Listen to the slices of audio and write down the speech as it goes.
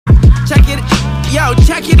Yo,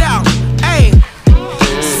 check it out. Hey,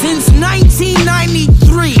 since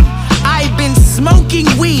 1993, I've been smoking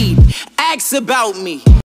weed. Ask about me.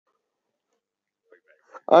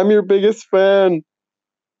 I'm your biggest fan.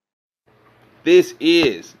 This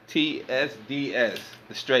is TSDS,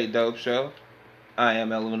 the Straight Dope Show. I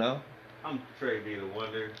am El Uno. I'm Trey B. the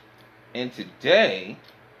Wonder. And today,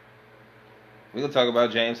 we're going to talk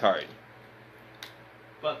about James Harden.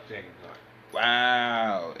 Fuck James Harden.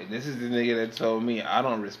 Wow. And this is the nigga that told me I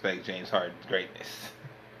don't respect James Harden's greatness.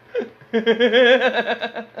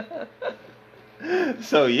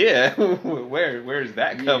 So, yeah, where's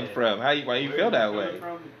that come from? Why you feel that way?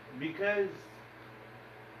 Because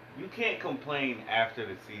you can't complain after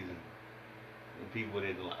the season. And people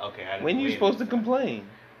didn't like, okay, I didn't When you supposed to complain?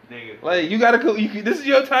 Nigga. Like, you gotta this is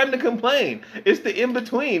your time to complain. It's the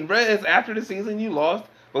in-between, bruh. It's after the season you lost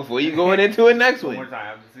before you going into a next one. One more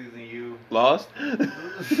time, after the season you lost.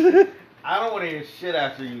 I don't want to hear shit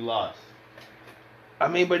after you lost. I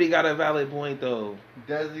mean, but he got a valid point, though.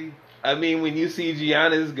 Does he? I mean, when you see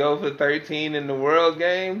Giannis go for 13 in the World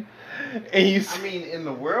game, and you see... I mean, in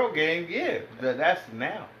the World game, yeah. That's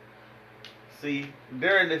now. See,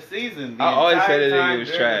 during the season, I always said that nigga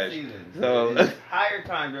was trash. So the entire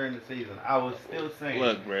time during the season, I was still saying,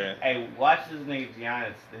 look, bruh. Hey, watch this nigga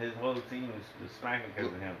Giannis. His whole team was smacking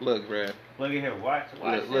because of him. Look, bruh. Look at him. Watch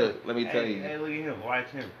him. Look, let me tell you. Hey, look at him. Watch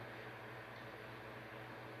him.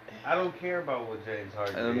 I don't care about what James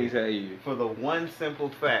Harden did. Let me tell you. For the one simple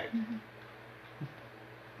fact.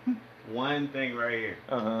 One thing right here.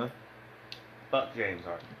 Uh-huh. Fuck James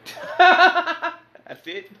Harden. That's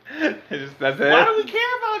it? That's it? Why do we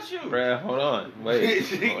care about you? Bruh, hold on.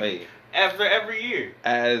 Wait. After every year.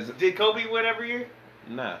 Did Kobe win every year?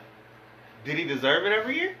 Nah. Did he deserve it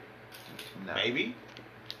every year? Nah. Maybe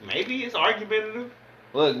it's argumentative.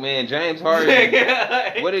 Look, man, James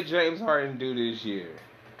Harden. What did James Harden do this year?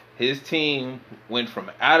 His team went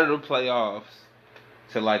from out of the playoffs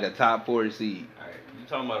to like a top 4 seed. All right, you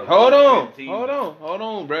talking about Hold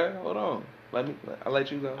on, bruh. Hold on. I'll let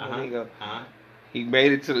you go. Uh-huh. Let me go. Uh-huh. He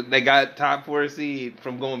made it to. They got top 4 seed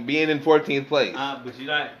from being in 14th place. But you're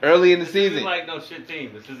not early in the this season. Isn't like no shit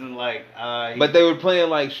team. This isn't like. But they were playing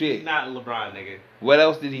like shit. He's not LeBron, nigga. What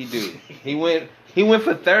else did he do? He went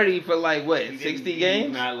for 30 for like what? 60 games.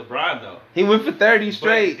 He's not LeBron though. He went for 30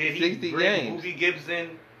 straight. Did he 60 games. Boogie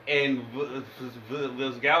Gibson and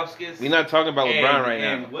Vilgauskas. We're not talking about LeBron right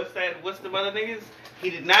now. And what's the other niggas? He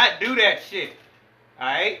did not do that shit. All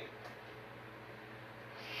right.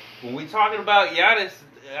 When we talking about Giannis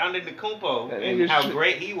Antetokounmpo and how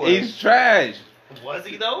great he was, he's trash. Was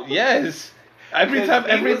he though? Yes. Every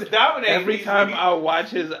time I watch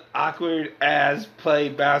his awkward ass play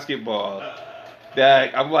basketball,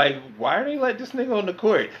 that I'm like, why are they let this nigga on the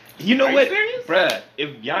court? You know what, bruh?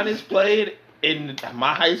 If Giannis played in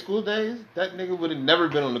my high school days, that nigga would have never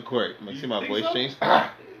been on the court. See my voice change.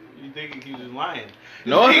 You think he was lying?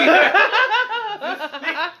 No.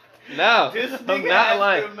 No, this I'm not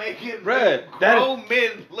lying, bruh. Grown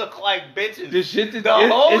men look like bitches. The shit the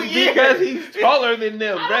whole it's year. Because he's taller than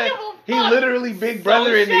them, bruh. He literally big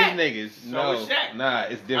brother in these niggas. So Nah,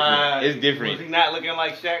 it's different. It's different. Was he not looking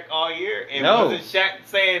like Shaq all year? And no. wasn't Shaq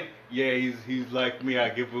saying, "Yeah, he's like me. I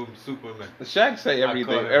give him Superman." Shaq say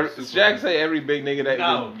everything. Shaq say every big nigga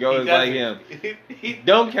that goes like him.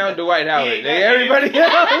 Don't count Dwight Howard. Everybody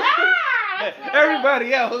else.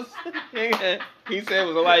 Everybody else. He said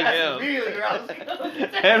was like him.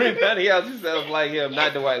 Everybody else he said was like him.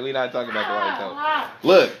 Not Dwight. We're not talking about Dwight though.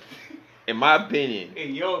 Look, in my opinion.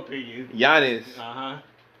 In your opinion. Giannis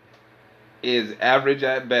is average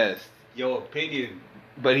at best. Your opinion.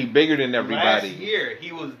 But he bigger than everybody. Last year,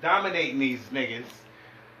 he was dominating these niggas.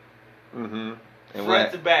 Mm-hmm. And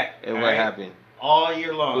front to back. And what happened? All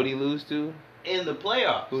year long. Who'd he lose to? In the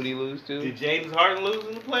playoffs. Who'd he lose to? Did James Harden lose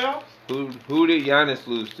in the playoffs? Who did Giannis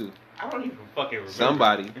lose to? I don't even fucking remember.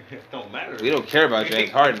 Somebody. It don't matter. We don't care about James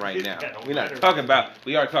Harden right now. We are talking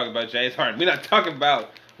about James Harden. We're not talking about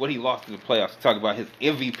what he lost in the playoffs. We're talking about his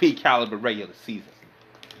MVP caliber regular season.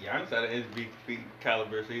 Giannis had an MVP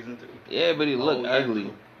caliber season too. Yeah, but he looked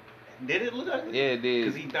ugly. Did it look ugly? Yeah, it did.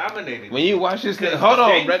 Because he dominated. When you watch this, hold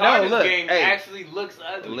on, bro. No, look. Game actually looks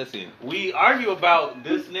ugly. Listen. We argue about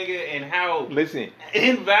this nigga and how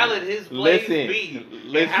invalid his plays be.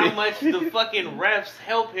 And how much the fucking refs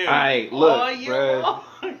help him. Alright, look, bro.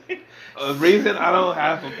 The reason I don't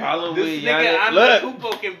have a problem with Giannis.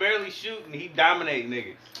 Antetokounmpo can barely shoot and he dominate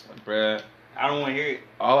niggas. Bruh. I don't want to hear it.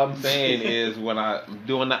 All I'm saying is when I'm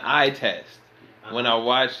doing the eye test, when I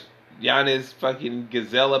watch Giannis fucking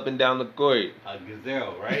gazelle up and down the court. A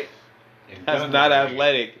gazelle, right? That's not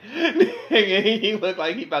athletic. He looked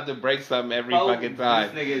like he about to break something every fucking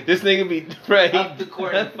time. This nigga be up the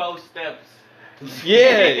court in 4 steps.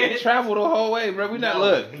 Yeah, travel the whole way, bro. We not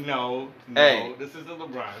look. No. Hey. This is a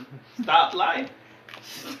LeBron. Stop lying.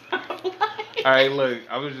 All right, look.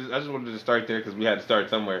 I just wanted to start there because we had to start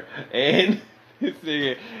somewhere. And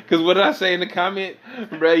because what did I say in the comment,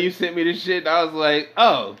 bro? You sent me this shit. And I was like,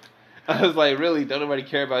 oh. I was like, really? Don't nobody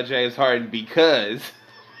care about James Harden because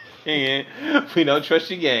we don't trust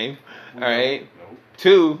your game. All right. Nope.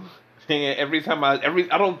 2. Every time I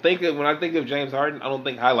don't think of when I think of James Harden, I don't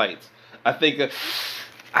think highlights. I think of these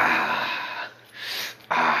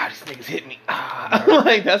niggas hit me.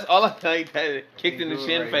 Like that's all I think. That kicked in the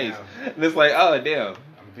shin right face, now. And it's like, oh damn, I'm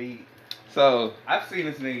beat. So I've seen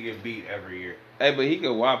this nigga get beat every year. Hey, but he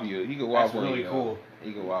could whop you. He could whop on you. That's really cool.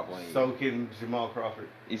 He could whop on you. So can Jamal Crawford.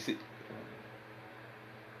 You see,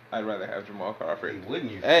 I'd rather have Jamal Crawford. Hey,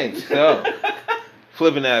 wouldn't you? Hey, so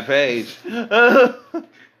flipping that page.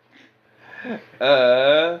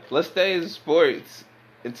 Let's stay in sports.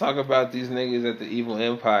 And talk about these niggas at the Evil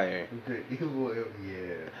Empire.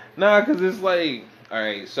 Yeah. Nah, because it's like,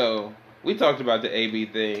 alright, so we talked about the AB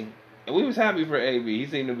thing, and we was happy for AB. He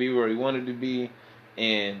seemed to be where he wanted to be,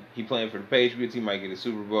 and he playing for the Patriots. He might get a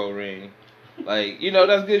Super Bowl ring. Like,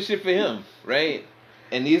 that's good shit for him, right?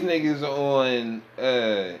 And these niggas on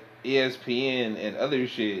ESPN and other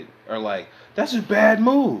shit are like, that's a bad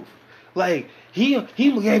move. Like, he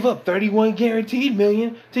gave up 31 guaranteed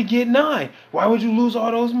million to get 9. Why would you lose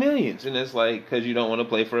all those millions? And it's like, because you don't want to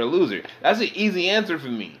play for a loser. That's an easy answer for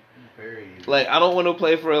me. Very easy. Like, I don't want to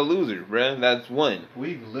play for a loser, bruh. That's one.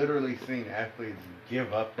 We've literally seen athletes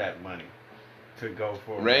give up that money to go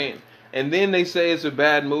for right. And then they say it's a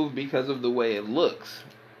bad move because of the way it looks.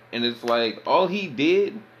 And it's like, all he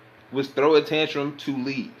did was throw a tantrum to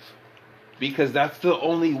leave. Because that's the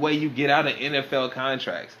only way you get out of NFL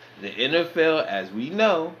contracts. The NFL, as we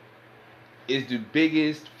know, is the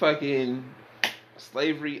biggest fucking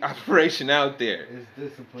slavery operation out there. It's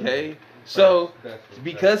discipline. Okay? So,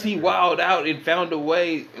 because he wilded out and found a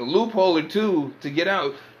way, a loophole or two to get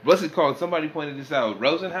out, what's it called? Somebody pointed this out.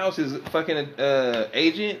 Rosenhaus, his fucking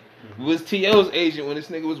agent, was T.O.'s agent when this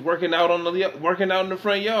nigga was working out in the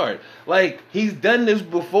front yard. Like, he's done this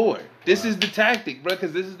before. This is the tactic, bro,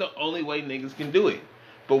 because this is the only way niggas can do it.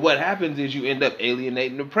 But what happens is you end up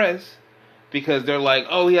alienating the press because they're like,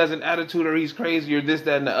 oh, he has an attitude or he's crazy or this,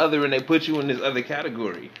 that, and the other, and they put you in this other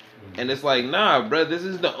category. And it's like, nah, bro, this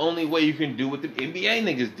is the only way you can do what the NBA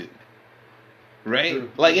niggas do. Right? True.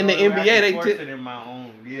 Like in the NBA, they it in my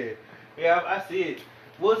own, yeah, I see it.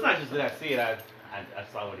 Well, it's not just that I see it. I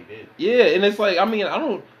saw what he did. Yeah, and it's like, I mean,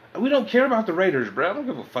 we don't care about the Raiders, bro. I don't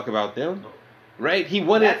give a fuck about them. Right? He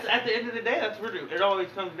won it. At the end of the day, that's what it always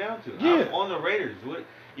comes down to. Yeah. I'm on the Raiders.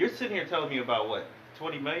 You're sitting here telling me about what,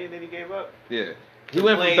 $20 million that he gave up? Yeah. He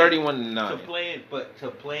went from 31 to 9. To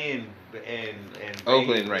play in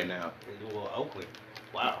Oakland Vegas, right now. Well, Oakland.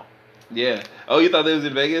 Wow. Yeah. Oh, you thought they was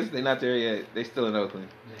in Vegas? They not there yet. They still in Oakland.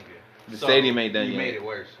 The stadium ain't done yet. You made it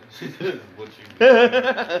worse.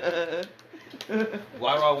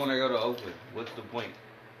 Why do I want to go to Oakland? What's the point?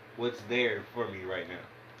 What's there for me right now?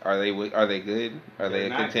 Are they good? Are they a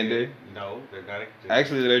contender? Good. No, they're not a contender.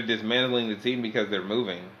 Actually, they're dismantling the team because they're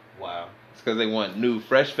moving. Wow. It's because they want new,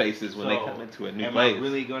 fresh faces when they come into a new place. Am I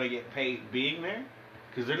really going to get paid being there?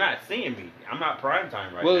 Because they're not seeing me. I'm not prime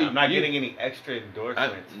time right now. I'm not getting any extra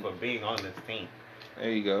endorsements for being on this team. There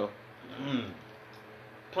you go.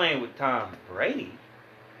 Playing with Tom Brady.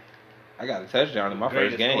 I got a touchdown in my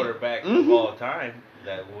first game. Greatest quarterback of all time.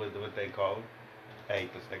 That was what they call him. I hate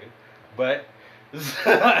this nigga. But...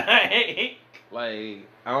 like,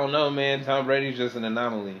 I don't know, man. Tom Brady's just an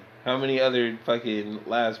anomaly. How many other fucking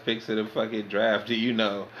last picks of the fucking draft do you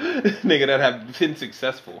know, nigga, that have been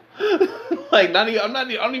successful? Like, I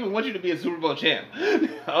don't even want you to be a Super Bowl champ. I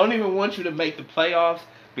don't even want you to make the playoffs,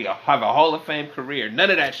 have a Hall of Fame career.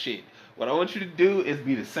 None of that shit. What I want you to do is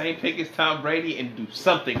be the same pick as Tom Brady and do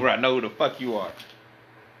something where I know who the fuck you are.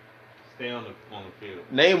 Stay on the field.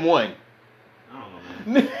 Name one. I don't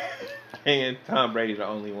know, man. And Tom Brady's the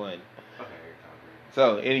only one. Okay,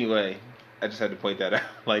 so anyway, I just had to point that out.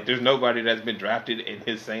 Like, there's nobody that's been drafted in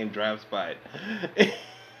his same draft spot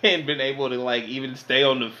and been able to like even stay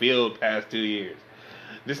on the field past 2 years.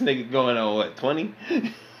 This nigga going on what, 20?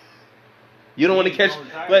 You don't want to catch.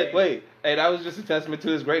 Wait. Hey, that was just a testament to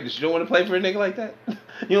his greatness. You don't want to play for a nigga like that.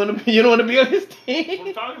 You don't want to be on his team. What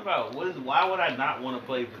I'm talking about? Why would I not want to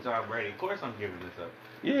play for Tom Brady? Of course, I'm giving this up.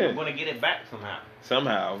 Yeah, I'm gonna get it back somehow.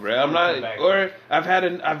 Somehow, bro. I'm not. Or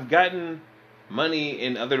I've gotten money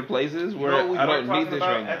in other places where I don't need this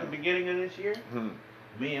right now. At the beginning of this year,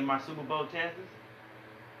 Me and my Super Bowl chances.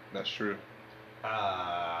 That's true.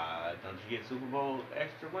 Don't you get Super Bowl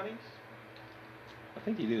extra monies? I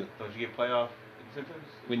think you do. Don't you get playoff incentives?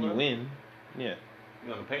 When you win, yeah.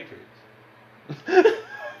 You're on the Patriots.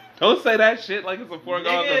 Don't say that shit like it's a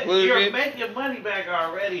foregone conclusion. You're making money back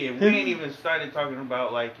already, and we ain't even started talking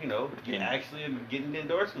about actually getting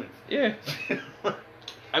endorsements. Yeah.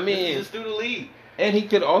 I mean, just do the league. And he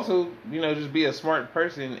could also, just be a smart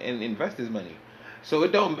person and invest his money. So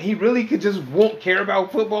he really could just won't care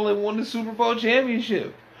about football and won the Super Bowl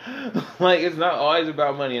championship. Like, it's not always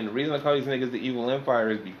about money. And the reason I call these niggas the evil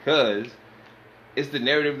empire is because it's the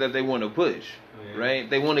narrative that they want to push, right?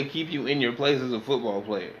 They want to keep you in your place as a football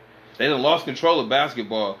player. They done lost control of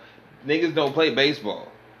basketball. Niggas don't play baseball.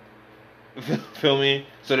 Feel me?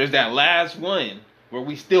 So there's that last one where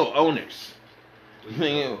we still owners.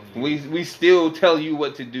 We still tell you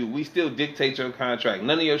what to do. We still dictate your contract.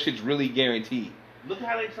 None of your shit's really guaranteed. Look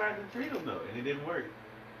how they tried to treat him though, and it didn't work.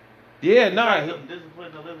 Yeah, they tried to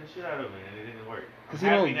discipline the living shit out of him, and it didn't work. Because he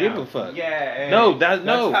don't give a fuck. Yeah. No, that's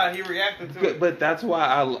how he reacted to it. But that's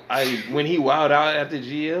why I when he wilded out at the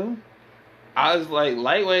GM, I was like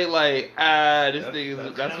lightweight, this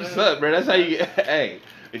nigga. That's what's up, bro. That's how you get. Hey,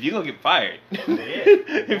 if you gonna get fired, if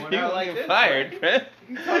you gonna get fired, bro.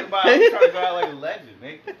 You talking about like a legend,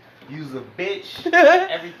 nigga. You's a bitch.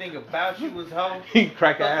 Everything about you was hoe.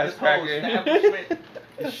 Crack a ass cracker. Establishment.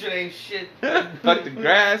 This shit ain't shit. Fuck the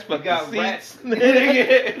grass. Fuck the seats. Rats.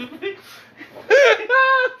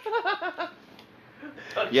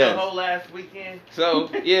 Yes. The whole last weekend. So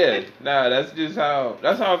yeah, that's how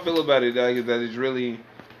I feel about it, dog. Is that it's really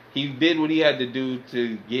he did what he had to do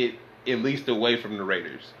to get at least away from the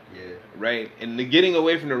Raiders. Yeah. Right? And the getting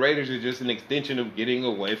away from the Raiders is just an extension of getting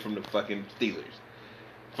away from the fucking Steelers.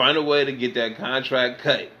 Find a way to get that contract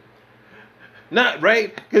cut. Not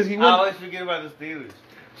right because I always forget about the Steelers.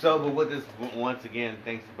 So, but what this once again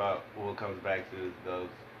thinks about what comes back to is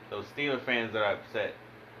those Steelers fans that are upset.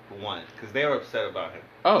 For one, because they were upset about him.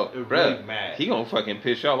 Oh, they're bruh, really mad. He gonna fucking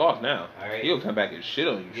piss y'all off now. All right. He'll come back and shit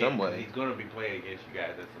on you some way. He's gonna be playing against you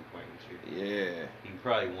guys at some point in the year. Yeah. He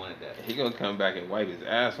probably wanted that. He gonna come back and wipe his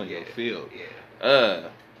ass on your field. Yeah.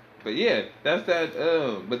 But yeah, that's that.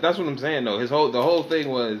 But that's what I'm saying though. The whole thing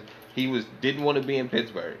was didn't want to be in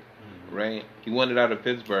Pittsburgh, right? He wanted out of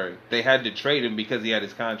Pittsburgh. They had to trade him because he had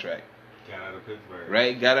his contract. Got out of Pittsburgh.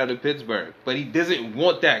 Right, got out of Pittsburgh, but he doesn't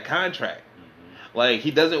want that contract. Like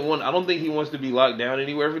he doesn't want. I don't think he wants to be locked down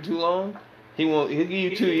anywhere for too long. He'll give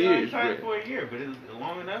you 2 years. He signed for a year, but it's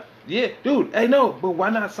long enough. Yeah, dude. Hey, no, but why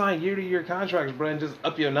not sign year-to-year contracts, bro, and just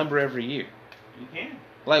up your number every year? You can.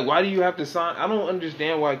 Like, why do you have to sign? I don't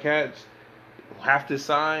understand why cats have to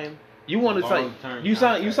sign. You want to sign? You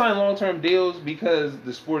sign long-term deals because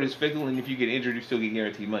the sport is fickle, and if you get injured, you still get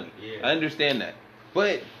guaranteed money. Yeah. I understand that,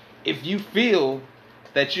 but if you feel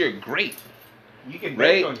that you're great, you can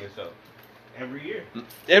bet on yourself. Every year.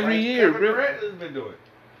 Every year, Kevin bro. Durant has been doing.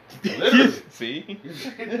 Literally. See?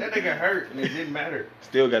 That nigga hurt and it didn't matter.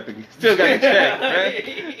 Still got the check,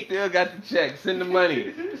 right? Still got the check. Send the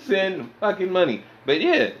money. Send the fucking money. But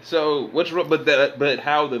yeah, so what's wrong? But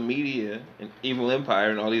how the media and Evil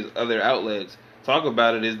Empire and all these other outlets talk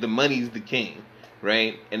about it is the money's the king,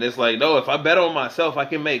 right? And it's like, no, if I bet on myself, I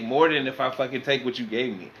can make more than if I fucking take what you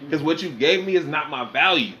gave me. Because what you gave me is not my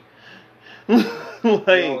value. Like,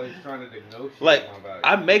 you're always trying to negotiate like my value.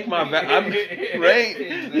 I make my value, right?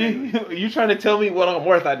 Exactly. You trying to tell me what I'm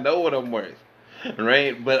worth? I know what I'm worth,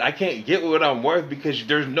 right? But I can't get what I'm worth because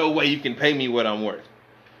there's no way you can pay me what I'm worth.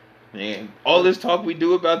 Man, all this talk we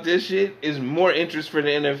do about this shit is more interest for the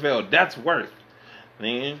NFL. That's worth,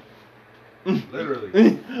 man.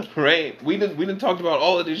 Literally. Right? We done talked about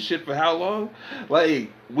all of this shit for how long?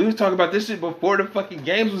 Like, we was talking about this shit before the fucking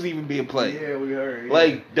games was even being played. Yeah, we heard. Yeah.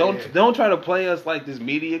 Like, don't try to play us like this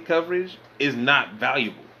media coverage is not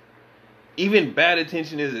valuable. Even bad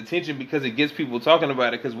attention is attention because it gets people talking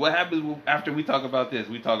about it. Because what happens after we talk about this?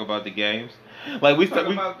 We talk about the games. Like we talk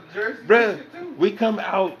about the jerseys, bruh, we come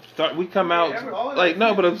out. Like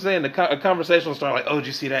no, but I'm saying a conversation will start like, oh, did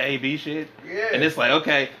you see that AB shit? Yeah. And it's like,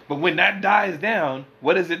 okay, but when that dies down,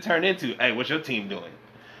 what does it turn into? Hey, what's your team doing?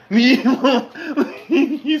 You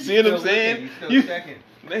see what I'm saying? He's still checking.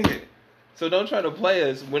 Nigga. So don't try to play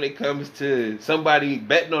us when it comes to somebody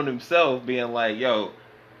betting on himself, being like, yo,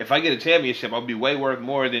 if I get a championship, I'll be way worth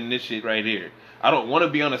more than this shit right here. I don't want to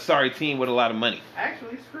be on a sorry team with a lot of money.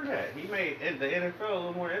 Actually, screw that. He made the NFL a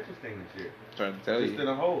little more interesting this year. I'm trying to tell Just you. in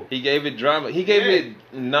a whole. He gave it drama. He gave it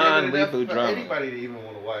non-lethal for drama. Anybody to even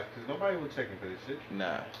want to watch, because nobody was checking for this shit.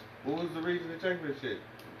 Nah. What was the reason to check for this shit?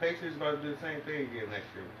 The Patriots about to do the same thing again next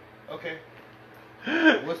year. Okay.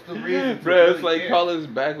 What's the reason? Bro, really it's like care? call us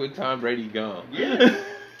back with Tom Brady gone. Yeah,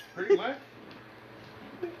 pretty much.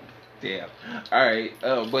 Damn. All right.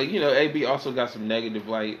 But you know, AB also got some negative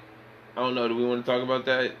light. I don't know. Do we want to talk about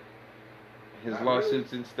that? His Not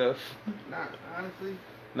lawsuits really. and stuff. Not honestly.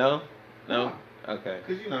 No. No. No. Okay.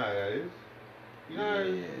 Cause you know how that is. You know. How,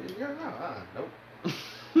 Yeah. Nope.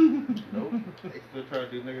 Nope. They still try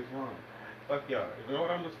to do niggas wrong. Fuck y'all. You know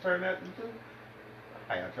what I'm gonna turn that into?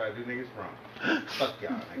 How y'all try to do niggas wrong. Fuck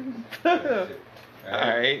y'all niggas. That's it. All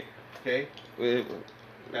right. Okay. Wait,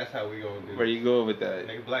 That's how we gonna do. where you going with that?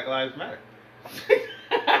 Nigga, Black Lives Matter.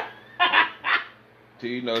 Do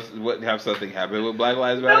you know what have something happen with Black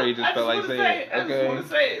Lives Matter? Or you just felt like saying it? I just want to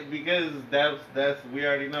say it because that's we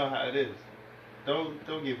already know how it is. Don't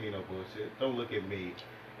give me no bullshit. Don't look at me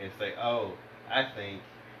and say, oh, I think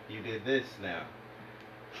you did this now.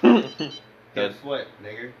 Guess what,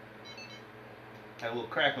 nigga? Had a little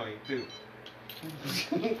crack on you too.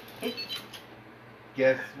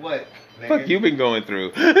 Guess what, nigga? Fuck you been going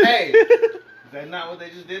through. Hey, is that not what they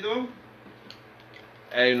just did to him?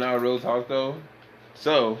 Hey, now real talk though.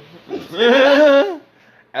 So,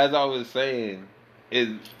 as I was saying,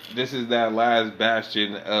 this is that last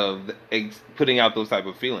bastion of putting out those type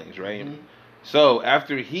of feelings, right? Mm-hmm. So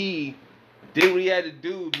after he did what he had to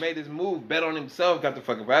do, made his move, bet on himself, got the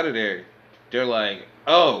fuck up out of there. They're like,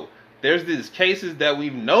 oh, there's these cases that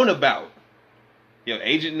we've known about. Your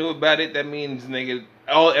agent knew about it. That means, nigga,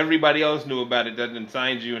 everybody else knew about it. That didn't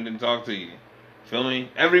sign you and didn't talk to you. Feel me?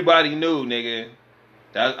 Everybody knew, nigga.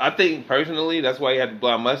 I think personally that's why he had the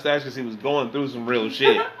blonde mustache, because he was going through some real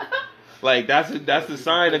shit. Like that's the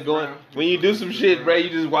sign of going when you do some shit, bro. You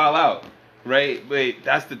just wild out, right? But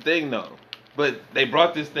that's the thing though. But they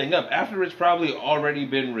brought this thing up after it's probably already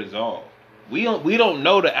been resolved. We don't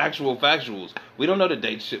know the actual factuals. We don't know the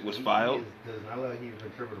date shit was filed. Does not look like he's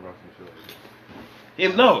been tripping about some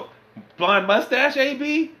shit. No, blonde mustache,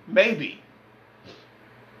 AB, maybe.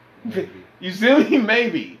 You see me?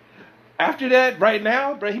 Maybe. After that, right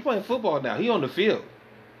now, bro, he playing football now. He on the field.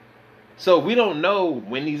 So we don't know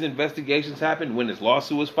when these investigations happened, when this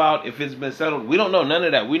lawsuit was filed, if it's been settled. We don't know none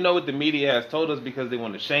of that. We know what the media has told us because they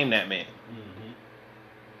want to shame that man. Mm-hmm.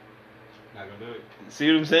 Not gonna do it. See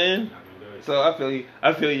what I'm saying? Not gonna do it. So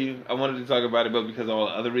I feel you. I wanted to talk about it, but because of all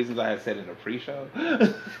the other reasons I had said in a pre-show.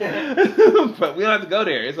 But we don't have to go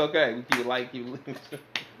there. It's okay. We keep it light, keep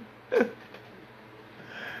it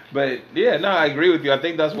But yeah, no, I agree with you. I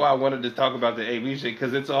think that's why I wanted to talk about the AB shit,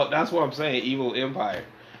 because that's what I'm saying. Evil empire,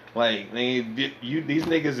 like these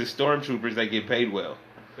niggas is stormtroopers that get paid well.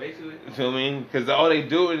 Basically, You feel me? Because all they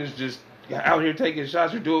doing is just out here taking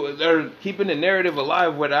shots or they're keeping the narrative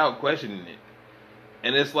alive without questioning it.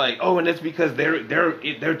 And it's like, oh, and it's because they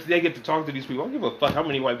get to talk to these people. I don't give a fuck how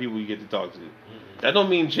many white people you get to talk to. Mm-hmm. That don't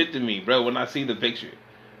mean shit to me, bro. When I see the picture,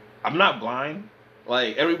 I'm not blind.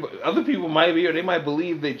 Like other people might be, or they might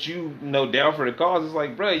believe that you know down for the cause. It's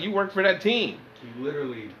like, bro, you work for that team. You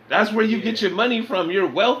literally. That's where you get your money from. You're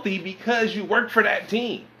wealthy because you work for that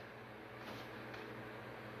team.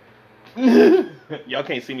 Y'all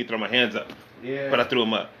can't see me throw my hands up. Yeah. But I threw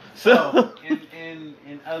them up. So in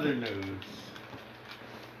other news,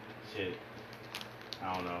 shit,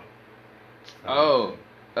 I don't know.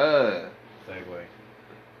 Segue.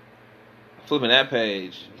 Flipping that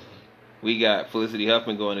page. We got Felicity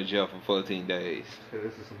Huffman going to jail for 14 days.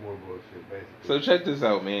 This is some more bullshit, basically. So check this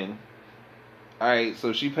out, man. All right,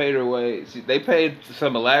 so she paid her way. They paid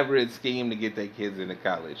some elaborate scheme to get their kids into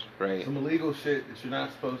college, right? Some illegal shit that you're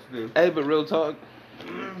not supposed to do. Hey, but real talk.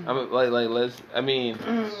 All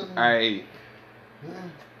right.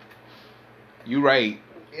 You right.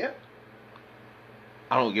 Yep.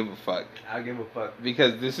 I don't give a fuck. I give a fuck.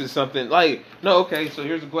 Because this is something like, no, okay, so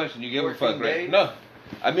here's the question. You give a fuck, right? No.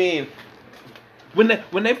 I mean, when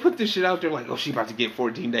they put this shit out there, like, oh, she about to get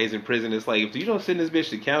 14 days in prison, it's like, if you don't send this bitch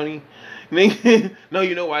to county, no,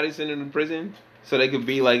 you know why they send her to prison? So they could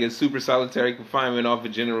be like a super solitary confinement off a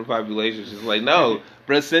general population. She's like, no,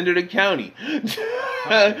 bro, send her to county.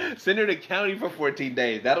 Send her to county for 14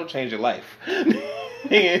 days. That'll change your life.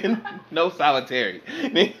 No solitary.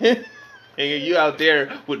 And you out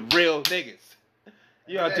there with real niggas.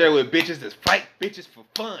 You out there with bitches that fight bitches for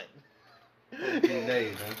fun. 14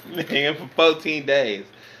 days, man. Hanging for 14 days.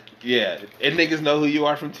 Yeah. And niggas know who you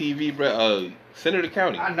are from TV, bro. Oh, send her to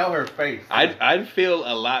county. I know her face. I'd feel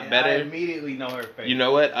a lot better. I immediately know her face. You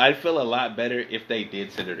know what? I'd feel a lot better if they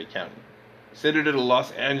did send her to county. Send her to the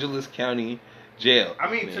Los Angeles County Jail.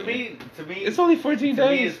 I mean, man. to me, it's only 14 days. To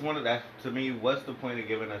me, it's one of that. To me, what's the point of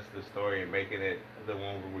giving us the story and making it the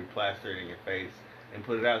one where we plaster it in your face and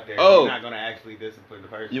put it out there. Oh. You're not gonna actually discipline the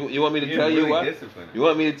person. You want me to tell you really why? Discipline You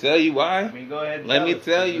want me to tell you why? I mean, go ahead. Let me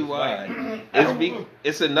tell you why.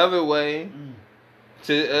 It's another way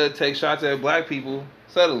to take shots at black people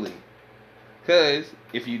subtly. Because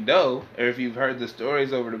if you know, or if you've heard the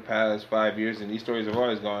stories over the past 5 years, and these stories have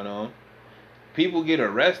always gone on, people get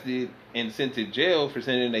arrested and sent to jail for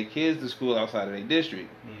sending their kids to school outside of their district.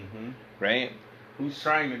 Mm-hmm. Right? Who's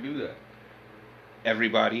trying to do that?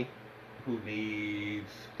 Everybody. Who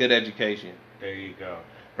needs good education. There you go.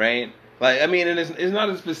 Right? Like, I mean, and it's not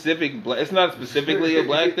a specific, it's not specifically a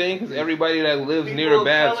black thing, because everybody that lives people near a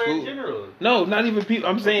bad color school. in general. No, not even people.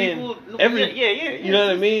 I'm saying you know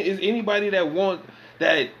what I mean? Is anybody that want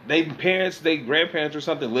that they parents, they grandparents or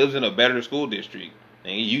something lives in a better school district,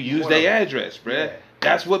 and you use their address, bruh. Yeah.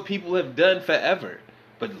 That's what people have done forever.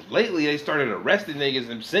 But lately they started arresting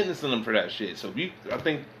niggas and sentencing them for that shit. So I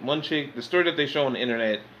think one chick, the story that they show on the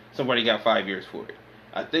internet, somebody got 5 years for it.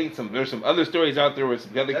 I think there's some other stories out there with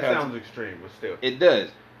some other that sounds extreme, but still. It does.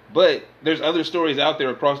 But there's other stories out there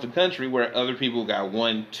across the country where other people got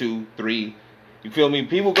 1, 2, 3. You feel me?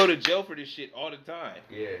 People go to jail for this shit all the time.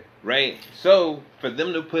 Yeah. Right? So for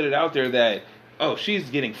them to put it out there that, oh, she's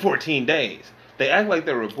getting 14 days. They act like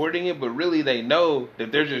they're reporting it, but really they know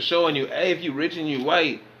that they're just showing you, hey, if you rich and you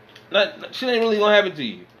white, shit ain't really gonna happen to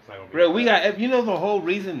you. Bro, you know the whole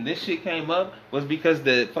reason this shit came up was because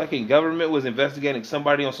the fucking government was investigating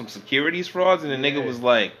somebody on some securities frauds, and the nigga was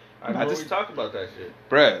like, I know we talked about that shit.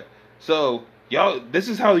 Bruh, so y'all, this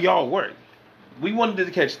is how y'all work. We wanted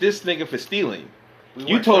to catch this nigga for stealing.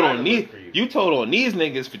 You told on these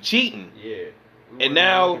niggas for cheating. Yeah. And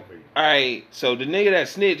now, alright, so the nigga that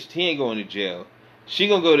snitched, he ain't going to jail. She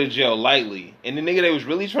gonna go to jail lightly. And the nigga that was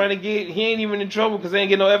really trying to get, he ain't even in trouble because they ain't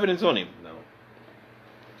get no evidence on him. No.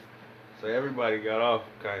 So everybody got off,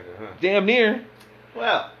 kinda, huh? Damn near.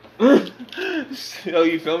 Well. So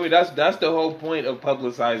you feel me? That's the whole point of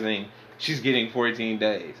publicizing she's getting 14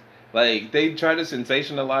 days. Like, they try to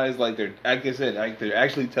sensationalize, like they're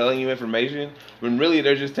actually telling you information, when really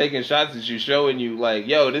they're just taking shots at you, showing you, like,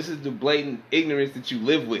 yo, this is the blatant ignorance that you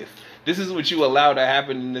live with. This is what you allow to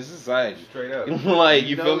happen in this society. Straight up. Like,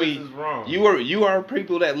 you feel me? This is wrong. You are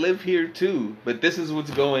people that live here too, but this is what's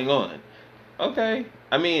going on. Okay.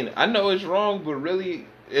 I mean, I know it's wrong, but really,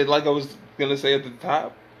 like I was gonna say at the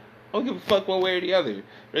top, I don't give a fuck one way or the other.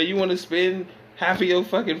 Right? You want to spend half of your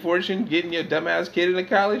fucking fortune getting your dumbass kid into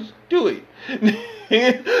college? Do it.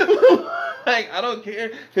 Like, I don't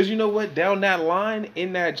care. Because you know what? Down that line,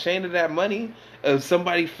 in that chain of that money, of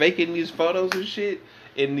somebody faking these photos and shit,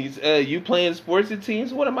 and these, you playing sports and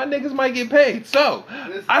teams, one of my niggas might get paid. So,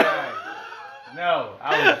 this guy. No,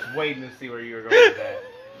 I was waiting to see where you were going with that.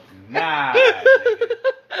 Nah, nigga.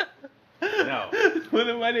 No. One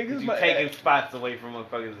of my niggas might taking spots away from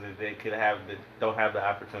motherfuckers that they could have, that don't have the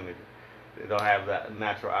opportunity. They don't have the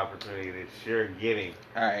natural opportunity that you're getting.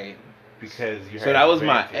 All right. Because you. So that was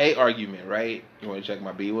my A argument, right? You want to check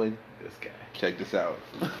my B one? This guy. Check this out.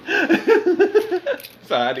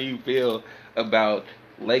 So how do you feel about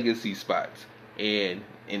legacy spots and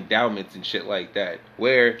endowments and shit like that?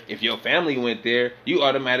 Where if your family went there, you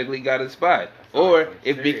automatically got a spot. Or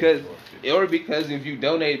because if you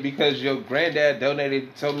donate because your granddad donated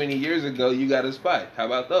so many years ago, you got a spot. How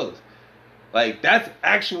about those? Like, that's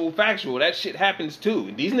actual factual. That shit happens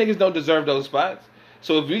too. These niggas don't deserve those spots.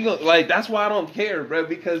 So if we go, like, that's why I don't care, bro.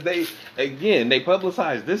 Because they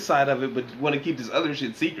publicize this side of it, but want to keep this other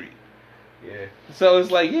shit secret. Yeah. So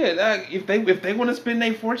it's like, yeah, if they want to spend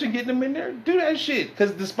their fortune getting them in there, do that shit.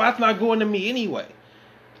 Because the spot's not going to me anyway.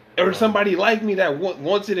 Or somebody like me that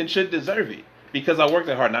wants it and should deserve it. Because I worked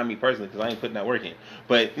that hard, not me personally, because I ain't putting that work in.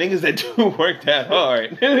 But niggas that do work that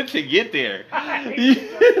hard to get there.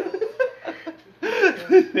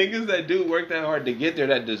 Niggas that do work that hard to get there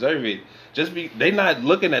that deserve it, they not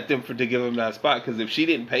looking at them to give them that spot. Because if she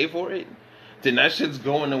didn't pay for it, then that shit's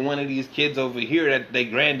going to one of these kids over here that their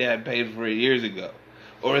granddad paid for it years ago.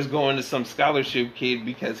 Or it's going to some scholarship kid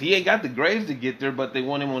because he ain't got the grades to get there, but they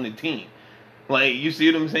want him on the team. Like, you see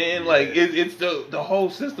what I'm saying? Like, it's the whole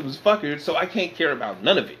system is fuckered, so I can't care about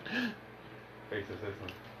none of it. Face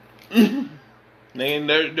the system. Man,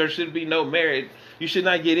 there should be no merit. You should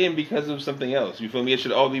not get in because of something else. You feel me? It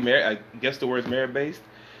should all be merit. I guess the word's merit based.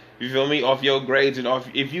 You feel me? Off your grades and off.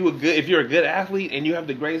 If you're a good athlete and you have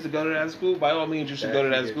the grades to go to that school, by all means you should go to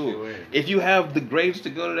that school. If you have the grades to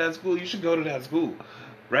go to that school, you should go to that school,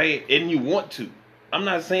 right? And you want to. I'm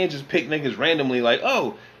not saying just pick niggas randomly like,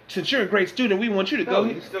 oh, since you're a great student, we want you to go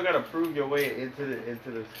here. You still gotta prove your way into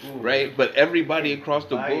the school, right? But everybody across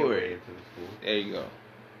the board. Your way into the school. There you go.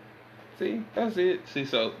 See, that's it. See,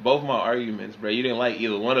 so both my arguments, bro, you didn't like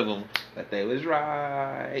either one of them, But they was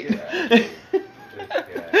right. This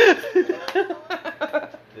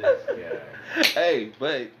guy. Hey,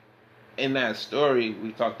 but in that story,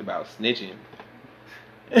 we talked about snitching.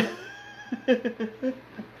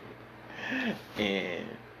 And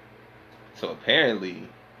so apparently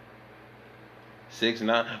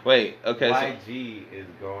 6ix9ine. Wait, okay. YG is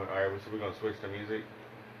going. All right, so we're gonna switch to music.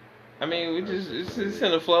 I mean, we just it's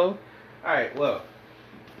in the flow. All right, well,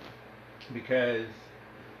 because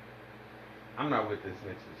I'm not with this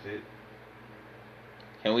snitching shit.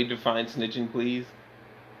 Can we define snitching, please?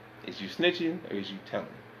 Is you snitching or is you telling?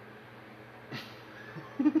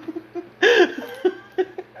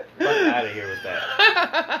 Fuck out of here with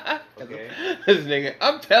that. Okay. This nigga,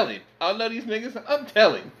 I'm telling. I don't know these niggas. I'm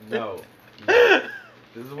telling. No. This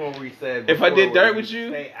is what we said. If I did dirt with you,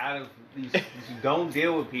 stay out of these. You don't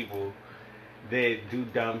deal with people that do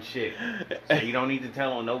dumb shit. So you don't need to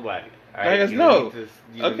tell on nobody. All right? I guess no.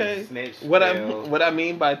 Okay. Snitch, what I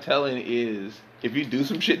mean by telling is if you do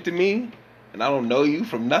some shit to me and I don't know you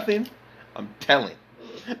from nothing, I'm telling.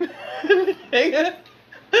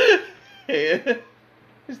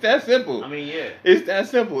 It's that simple. I mean, yeah. It's that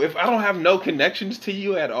simple. If I don't have no connections to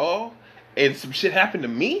you at all and some shit happened to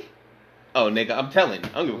me, oh, nigga, I'm telling. I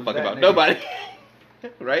don't give a fuck about nobody.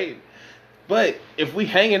 Right? But if we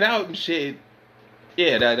hanging out and shit,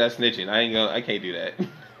 yeah, that's snitching. I can't do that.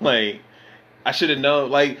 Like, I should have known.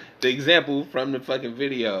 Like, the example from the fucking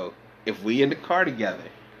video. If we in the car together,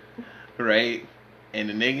 right, and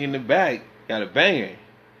the nigga in the back got a banger,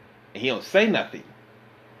 and he don't say nothing,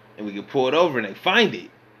 and we can pull it over and they find it,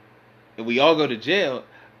 and we all go to jail,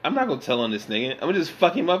 I'm not gonna tell on this nigga. I'm gonna just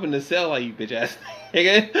fuck him up in the cell like, you bitch ass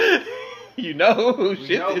nigga. You know who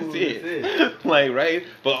shit this is. Like, right?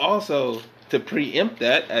 But also, to preempt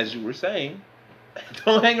that, as you were saying,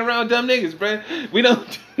 don't hang around dumb niggas, bruh. We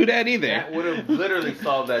don't do that either. That would have literally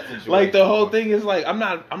solved that situation. Like, the whole thing is like, I'm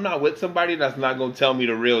not with somebody that's not gonna tell me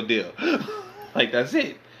the real deal. Like, that's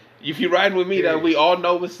it. If you ride with me, that we all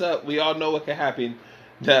know what's up. We all know what can happen.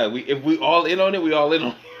 If we all in on it, we all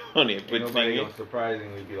in on it. But nobody gonna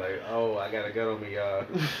surprisingly be like, oh, I got a gun on me,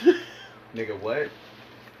 nigga, what?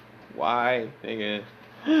 Why, nigga?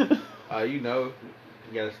 You know,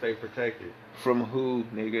 you gotta stay protected. From who,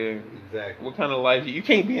 nigga? Exactly. What kind of life? You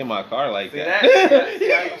can't be in my car like that.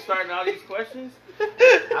 See how you starting all these questions?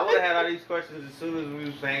 I would have had all these questions as soon as we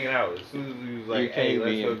was hanging out. As soon as we was like, hey,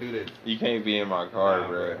 let's go do this. You can't be in my car,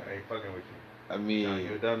 bro. I ain't fucking with you. I mean, no,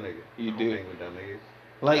 you're a dumb nigga. You do. Hang with dumb niggas.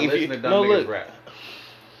 Like, if you to dumb niggas rap.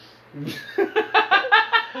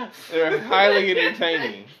 They're highly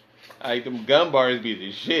entertaining. Like, them gun bars be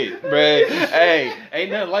the shit, bruh. Hey,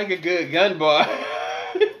 ain't nothing like a good gun bar.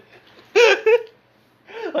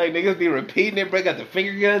 Like, niggas be repeating it, bro. Got the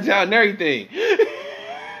finger guns out and everything.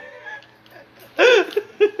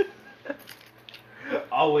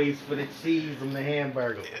 Always for the cheese and the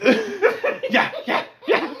hamburger. Yeah.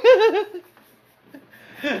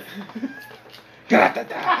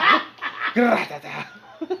 Gratata.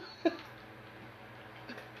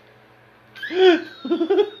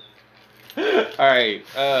 All right.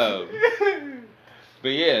 But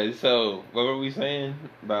yeah, so what were we saying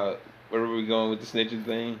about where were we going with the snitching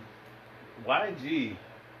thing? YG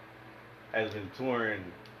has been touring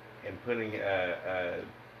and putting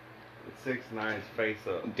 6ix9ine's face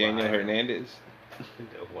up. Daniel Hernandez.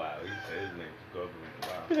 Wow, he said his name.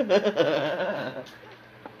 Wow.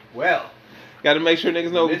 Well, got to make sure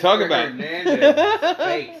niggas know what we talking about. Hernandez's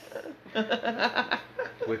face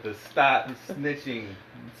with the stop snitching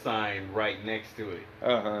sign right next to it.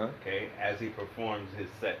 Okay, as he performs his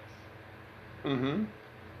sets. Mm-hmm.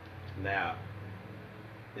 Now,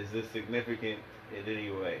 is this significant in any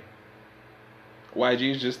way?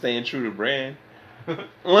 YG's just staying true to brand.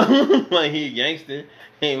 Like, he a gangster.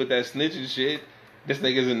 He ain't with that snitching shit. This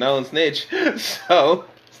nigga's a known snitch. So,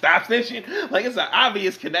 stop snitching. Like, it's an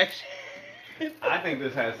obvious connection. I think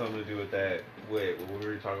this has something to do with that, with what we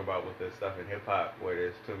were talking about with the stuff in hip-hop, where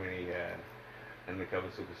there's too many undercover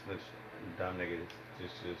super snitch dumb niggas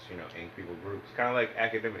just ink people groups. Kind of like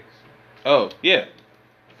academics. Oh, yeah.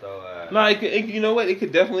 So, no, you know what? It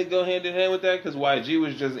could definitely go hand in hand with that, because YG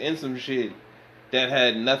was just in some shit that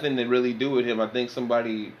had nothing to really do with him. I think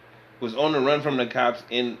somebody was on the run from the cops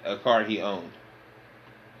in a car he owned.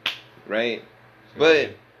 Right?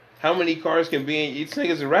 But how many cars can be in... Each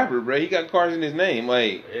nigga's a rapper, bro. He got cars in his name.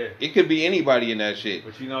 Like, it could be anybody in that shit.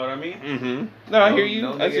 But you know what I mean? Mm-hmm. No, I hear you.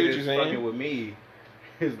 I see what you're saying. Fucking with me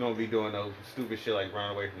is going to be doing those stupid shit like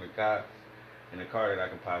running away from the cops in a car that I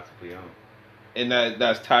can possibly own. And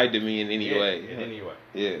that's tied to me in any way. In any way.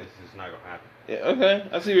 Yeah. It's just not going to happen. Yeah, okay.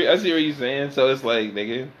 I see what you're saying. So it's like,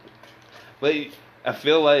 nigga. But I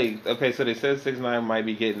feel like, okay, so they said 6ix9ine might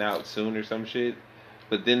be getting out soon or some shit,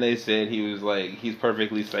 but then they said he was like, he's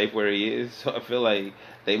perfectly safe where he is. So I feel like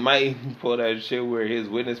they might pull that shit where his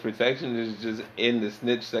witness protection is just in the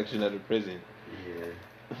snitch section of the prison.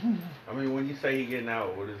 Yeah. I mean, when you say he getting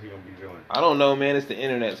out, what is he gonna be doing? I don't know, man. It's the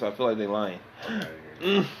internet, so I feel like they lying.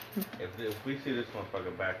 Okay. If we see this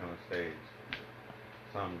motherfucker back on stage,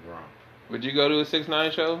 something's wrong. Would you go to a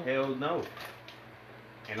 6ix9ine show? Hell no.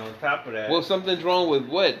 And on top of that, Well, something's wrong with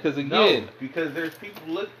what? Because again, no, because there's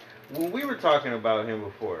people when we were talking about him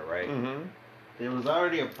before, right? Mm-hmm. There was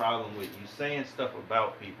already a problem with you saying stuff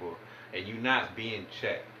about people and you not being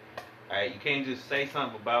checked. Alright, you can't just say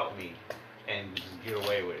something about me and just get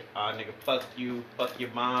away with it. Oh, nigga, fuck you, fuck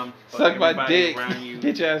your mom, fuck suck my everybody dick, around you.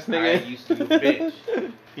 bitch ass nigga. I used to be a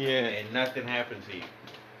bitch. Yeah. And nothing happened to you.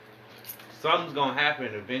 Something's gonna happen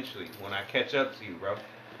eventually when I catch up to you, bro.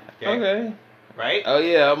 Okay. Right? Oh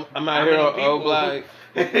yeah, I'm out here on O Block.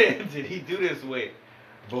 Did he do this with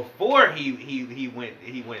before he went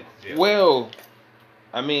to jail? Well,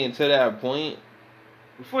 I mean, to that point.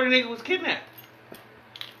 Before the nigga was kidnapped.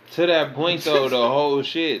 To that point though, the whole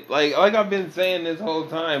shit. Like I've been saying this whole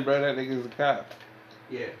time, bro, that nigga's a cop.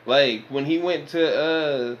 Yeah. Like when he went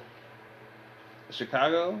to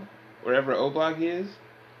Chicago, wherever O Block is.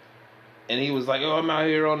 And he was like, "Oh, I'm out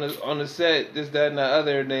here on the set, this, that, and the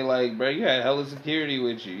other." And they like, "Bro, you had hella security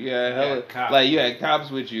with you. You had hella cops. like you had cops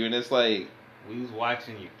with you." And it's like, we was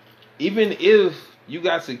watching you. even if you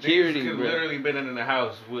got security, Niggas bro, literally been in the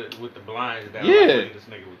house with the blinds down. Yeah. Like, this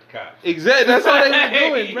nigga with the cops. Exactly. That's all they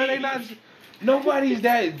were doing, bro. They not. Nobody's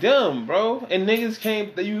that dumb, bro. And niggas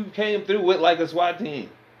came through with like a SWAT team.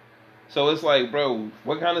 So it's like, bro,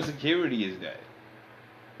 what kind of security is that?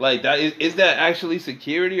 Like that is that actually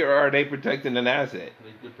security, or are they protecting an asset?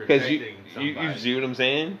 Because you see what I'm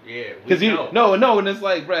saying? Yeah. Because no, and it's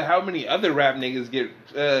like, bro, how many other rap niggas get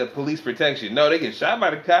police protection? No, they get shot by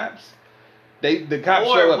the cops. The cops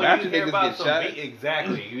show up after niggas get shot.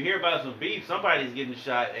 Exactly. You hear about some beef, somebody's getting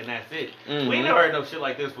shot, and that's it. Mm-hmm. We ain't never heard no shit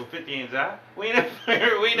like this with 50 and Zai. We ain't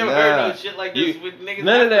never heard no shit like this with niggas.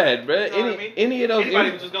 None of that, bro. You know what I mean? Any of those.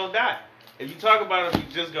 Anybody was just gonna die. If you talk about them, you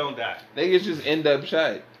just gonna die. Niggas just end up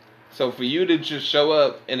shot. So for you to just show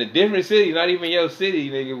up in a different city, not even your city,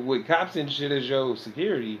 nigga, with cops and shit as your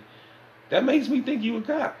security, that makes me think you a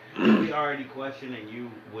cop. We already questioning you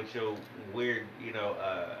with your weird,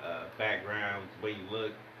 background, the way you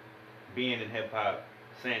look, being in hip hop,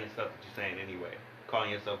 saying the stuff that you're saying anyway,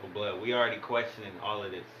 calling yourself a blood. We already questioning all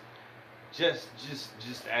of this. Just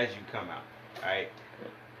as you come out, alright?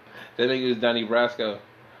 That nigga was Donnie Brasco.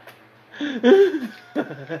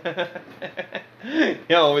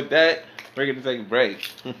 Yo, with that, we're gonna take a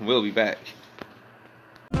break. We'll be back.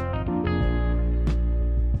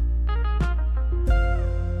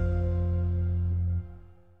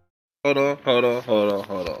 Hold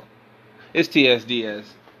on. It's TSDS,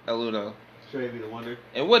 El Uno. Stravy the Wonder.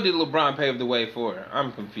 And what did LeBron pave the way for?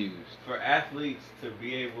 I'm confused. For athletes to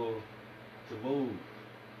be able to move in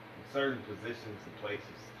certain positions and places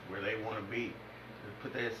where they want to be.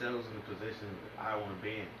 Put themselves in the position that I want to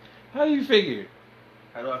be in. How do you figure?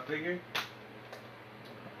 How do I figure?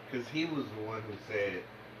 Because he was the one who said,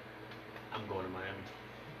 "I'm going to Miami."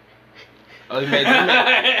 Oh, he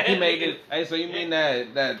made it. Hey, so you mean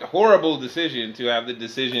that horrible decision to have the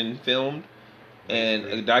decision filmed and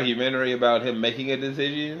a documentary about him making a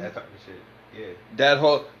decision? That type of shit. Yeah.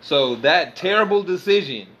 That terrible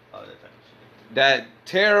decision. Oh, that type of shit. That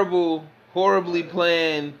terrible, horribly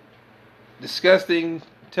planned, disgusting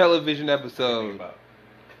television episode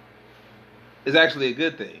is actually a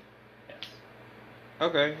good thing. Yes.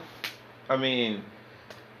 Okay. I mean,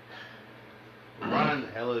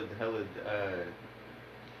 LeBron hella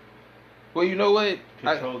well, you know what?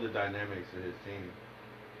 control the dynamics of his team.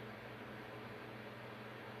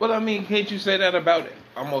 Well, I mean, can't you say that about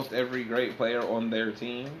almost every great player on their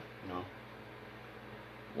team? No.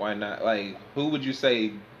 Why not? Like, who would you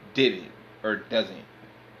say did it or doesn't?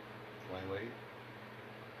 Dwayne Wade?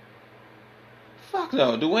 Fuck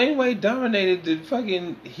no. Dwayne Wade dominated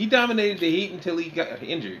he dominated the Heat until he got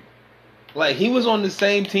injured. Like, he was on the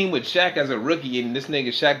same team with Shaq as a rookie, and this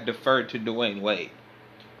nigga Shaq deferred to Dwayne Wade.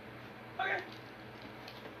 Okay.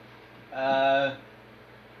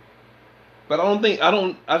 But I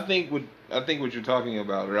think what you're talking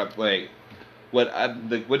about, or like,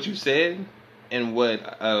 what you said and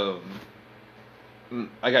what, I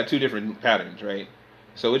got two different patterns, right?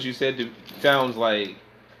 So what you said sounds like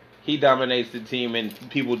he dominates the team and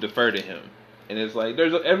people defer to him. And it's like,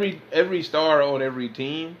 there's every star on every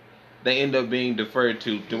team, they end up being deferred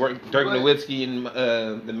to. Dirk Nowitzki and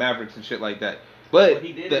the Mavericks and shit like that. But what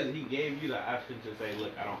he did is he gave you the option to say,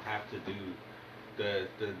 look, I don't have to do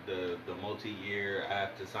the multi-year. I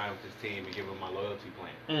have to sign with this team and give them my loyalty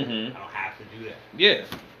plan. Mm-hmm. I don't have to do that. Yeah.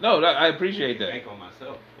 No, I appreciate that. Bank on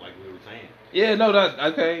myself, like we were saying. Yeah, no, that's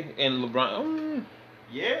okay. And LeBron.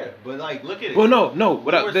 Yeah, but like, look at it. Well, no.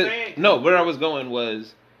 Where I was going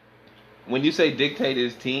was when you say dictate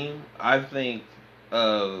his team, I think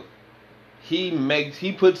he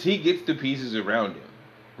gets the pieces around him,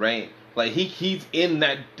 right? Like he's in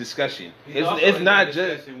that discussion. It's not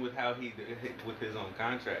just with how he with his own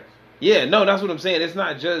contracts. Yeah, no, that's what I'm saying. It's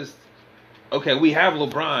not just okay. We have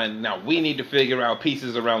LeBron now. We need to figure out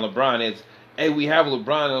pieces around LeBron. It's hey, we have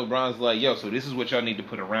LeBron, and LeBron's like, yo, so this is what y'all need to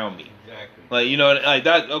put around me. Exactly. Like like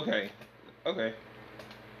that. Okay.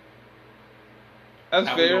 That's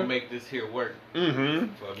how fair. We gonna make this here work?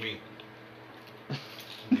 Mm-hmm. For me.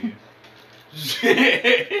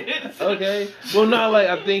 Okay. Well, not like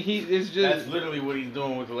I think it's just that's literally what he's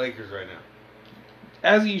doing with the Lakers right now.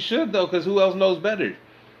 As he should though, because who else knows better?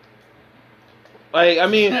 Like I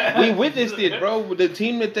mean, we witnessed it, bro. The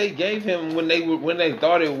team that they gave him when they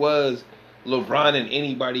thought it was LeBron and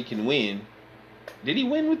anybody can win. Did he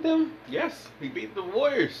win with them? Yes, he beat the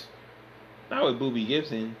Warriors. Not with Boobie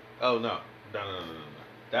Gibson. Oh no.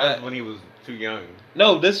 That was when he was too young.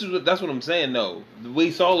 No, that's what I'm saying. No,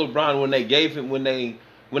 we saw LeBron when they gave him when they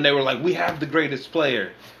were like, we have the greatest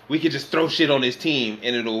player. We could just throw shit on his team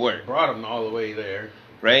and it'll work. Brought him all the way there.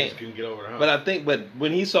 Right. Just couldn't get over the hump. But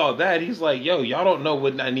when he saw that, he's like, yo, y'all don't know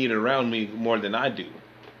what I need around me more than I do.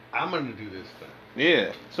 I'm gonna do this thing.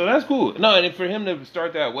 Yeah. So that's cool. No, and for him to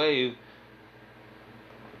start that wave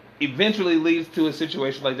eventually leads to a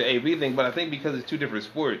situation like the AB thing. But I think because it's two different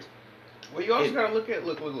sports. Well, you also gotta look.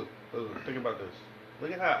 Think about this.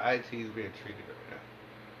 Look at how IT is being treated right now.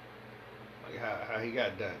 Like how he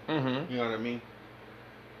got done. Mm-hmm. You know what I mean?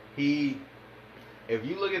 If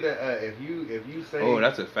you look at the, if you say, oh,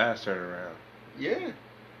 that's a fast turnaround. Yeah.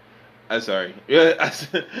 I'm sorry. Yeah,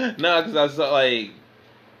 no, because I saw like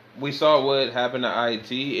we saw what happened to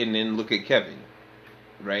IT, and then look at Kevin,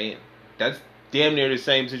 right? That's damn near the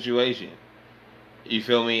same situation. You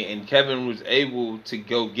feel me? And Kevin was able to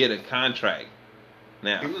go get a contract.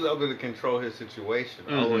 Now he was able to control his situation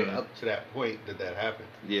all the way up to that point that happened.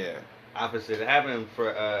 Yeah. Opposite happened for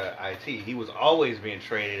IT. He was always being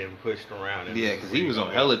traded and pushed around. Yeah, because he was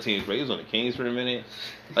on hella teams, bro. He was on the Kings for a minute.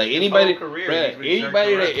 Like anybody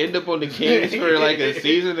that end up on the Kings for like a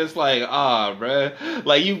season, it's like, bro.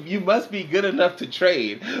 Like you must be good enough to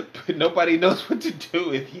trade, but nobody knows what to do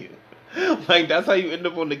with you. Like that's how you end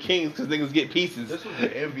up on the Kings because niggas get pieces. This was an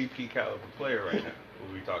MVP caliber player right now.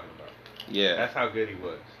 What we talking about? Yeah, that's how good he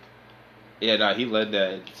was. Yeah, nah, he led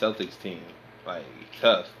that Celtics team like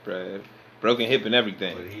tough, bro. Broken hip and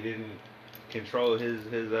everything. But he didn't control his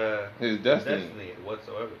destiny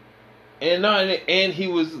whatsoever. And he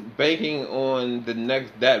was banking on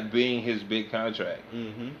that being his big contract.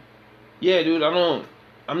 Mm-hmm. Yeah, dude,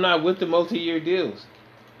 I'm not with the multi-year deals.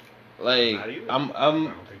 Like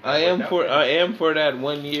I am for that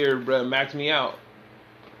 1 year, bro. Max me out.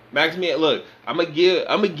 Look, I'm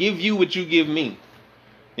gonna give you what you give me.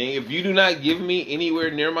 And if you do not give me anywhere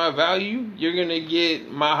near my value, you're gonna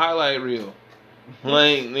get my highlight reel.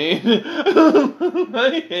 Like,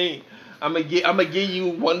 I'm gonna give you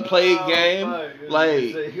one play a game. Like,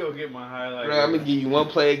 you gonna get my highlight. Bro, I'm gonna give you one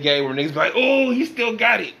play a game where niggas be like, oh, he still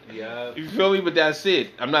got it. Yeah. You feel me? But that's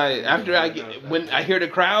it. I'm not. After when I hear the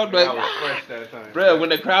crowd, like, I was fresh that time. Bro, when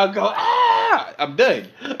the crowd go, I'm done.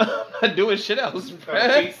 I'm not doing shit else,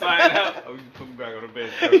 bro. Keep signing out. Oh, you put me back on the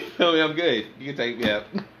bench. You feel me? I'm good. You can take me out.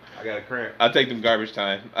 I got a cramp. I'll take them garbage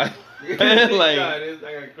time. I got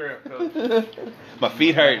a cramp, coach. My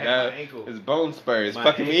feet hurt. My ankle. It's bone spurs. My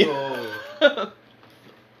fucking me.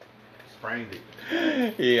 Sprained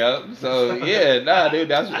it. Yeah. So yeah, nah, dude.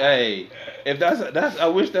 That's hey. If that's I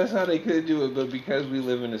wish that's how they could do it, but because we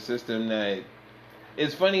live in a system that.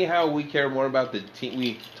 It's funny how we care more about the team.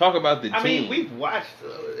 We talk about the team. I mean, we've watched,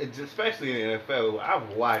 especially in the NFL,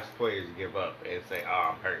 I've watched players give up and say,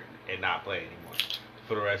 "Oh, I'm hurt," and not play anymore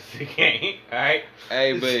for the rest of the game. All right.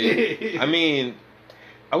 Hey, but I mean,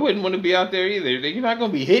 I wouldn't want to be out there either. You're not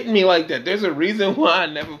gonna be hitting me like that. There's a reason why I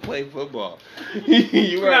never played football.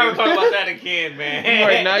 We're not gonna talk about that again, man. You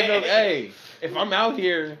are not gonna. Hey, if I'm out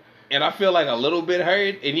here and I feel like a little bit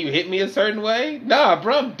hurt, and you hit me a certain way, nah,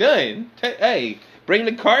 bro, I'm done. Hey. Bring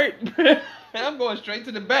the cart. I'm going straight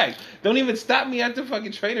to the back. Don't even stop me at the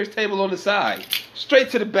fucking trainer's table on the side.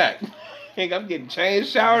 Straight to the back. I'm getting changed,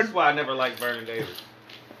 showered. That's why I never liked Vernon Davis.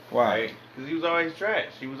 Why? Because he was always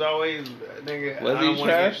trash. He was always, nigga. Was he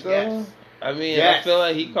trash though? Yes. I mean, Yes. I feel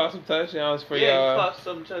like he caught some touchdowns for y'all. He caught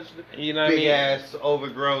some touchdowns. You know what I mean? Big ass,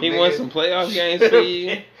 overgrown. He nigga. won some playoff games for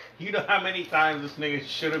you. You know how many times this nigga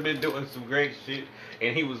should have been doing some great shit,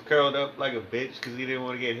 and he was curled up like a bitch because he didn't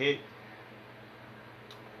want to get hit.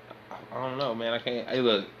 I don't know, man. I can't. Hey,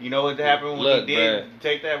 look. You know what happened when he did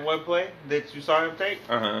take that one play that you saw him take?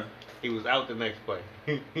 He was out the next play.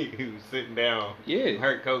 He was sitting down. Yeah.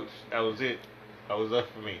 Hurt coach. That was it. That was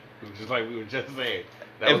up for me. It was just like we were just saying.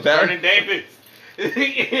 That If was that- Vernon Davis.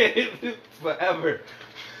 Forever.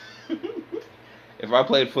 If I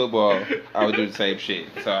played football, I would do the same shit.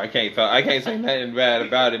 So I can't say nothing bad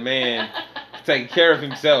about it, man. Taking care of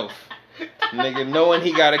himself, nigga. Knowing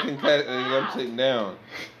he got a concussion, I'm sitting down.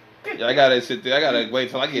 I gotta sit there. I gotta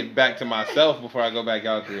wait till I get back to myself before I go back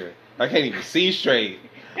out there. I can't even see straight.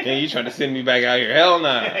 And you trying to send me back out here? Hell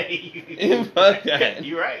nah. Fuck that.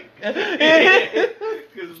 You're right.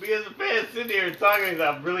 Because me as a fan sitting here and talking,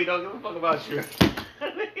 I really don't give a fuck about you.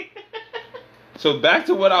 So back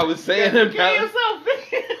to what I was saying Kill about. yourself,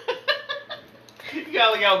 man. You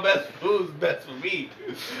gotta look out best who's best for me.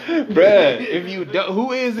 Bruh, if you don't,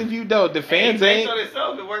 who is if you don't? The fans he ain't. on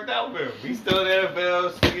himself, it worked out for him. He's still in the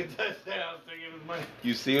NFL, swinging touchdowns, taking his money.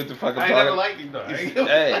 You see what the fuck I'm I talking never about? liked him though.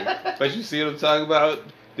 Hey, but you see what I'm talking about?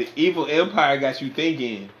 The evil empire got you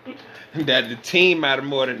thinking that the team matter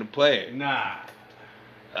more than the player. Nah.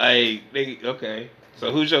 Okay.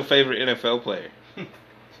 So who's your favorite NFL player?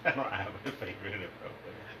 I don't have a favorite NFL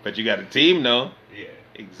player. But you got a team, no? Yeah.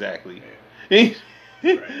 Exactly. Yeah.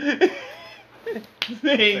 Right.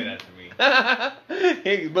 Say that to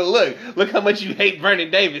me. But look how much you hate Vernon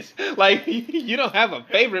Davis. Like you don't have a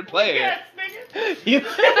favorite player. Yes, nigga.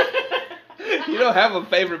 You don't have a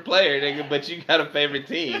favorite player, nigga, but you got a favorite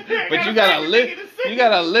team. But you got a list. You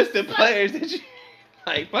got a list of players that you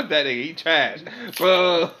like. Fuck that nigga. He trash,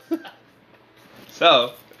 bro.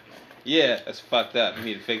 So, yeah, that's fucked up. You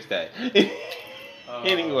need to fix that.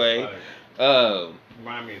 Anyway,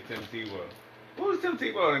 remind me of Tim Tebow. What was Tim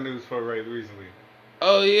Tebow in the news for recently?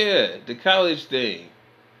 oh yeah, the college thing.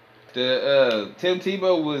 The Tim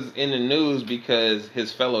Tebow was in the news because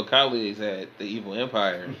his fellow colleagues at the Evil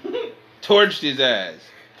Empire torched his ass.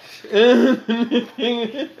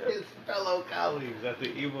 His fellow colleagues at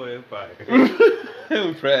the Evil Empire.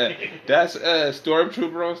 That's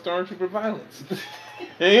stormtrooper on stormtrooper violence.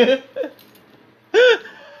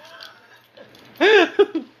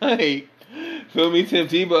 Like, feel me, Tim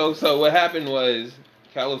Tebow. So what happened was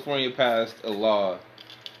California passed a law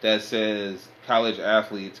that says college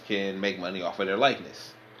athletes can make money off of their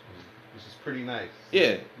likeness. Which is pretty nice.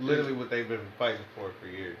 Yeah. Literally what they've been fighting for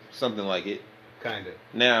years. Something like it. Kind of.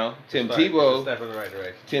 Now, Tim Step Tebow in the right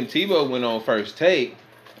direction. Tim Tebow went on First Take,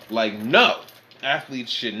 like, no,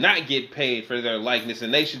 athletes should not get paid for their likeness,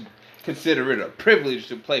 and they should consider it a privilege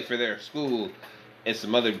to play for their school, and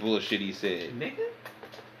some other bullshit he said. Nigga?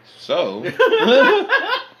 So,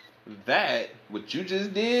 that, what you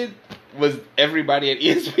just did, was everybody at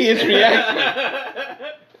ESPN's reaction.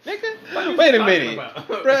 Nigga, wait a minute.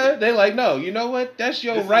 Bruh, they like, no, you know what? That's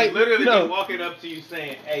your This right. is literally no. me walking up to you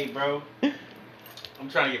saying, hey, bro, I'm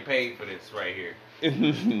trying to get paid for this right here.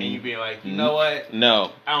 And you being like, you know what?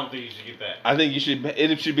 No. I don't think you should get that. I think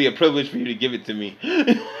it should be a privilege for you to give it to me.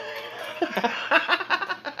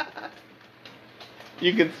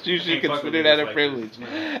 You should consider that a privilege.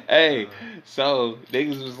 Hey, so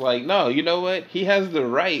niggas was like, no, you know what? He has the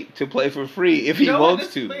right to play for free if he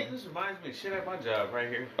wants to. This reminds me of shit at my job right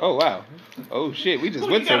here. Oh wow. Oh shit, we just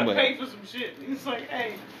went somewhere. Pay for some shit. He's like,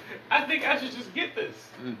 hey, I think I should just get this.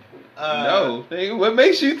 No, nigga, what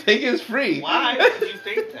makes you think it's free? Why would you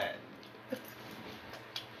think that?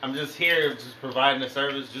 I'm just here, just providing a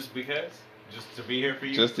service just because? Just to be here for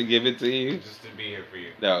you? Just to give it to you? Just to be here for you.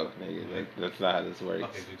 No, nigga, that's not how this works.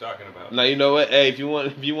 What are you talking about? No, you know what? Hey, if you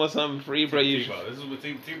want something free, bro, you should. This is what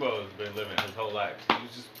Tim Tebow has been living his whole life. He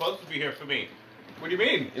was just supposed to be here for me. What do you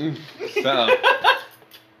mean? So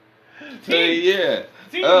yeah.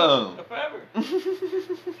 Team, forever.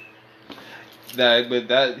 But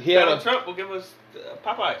that he had Donald Trump will give us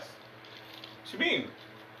Popeyes. What you mean?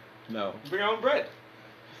 No. Bring your own bread.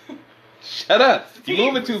 Shut up. You're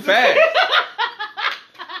moving too fast.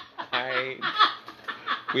 Alright.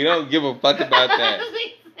 We don't give a fuck about that.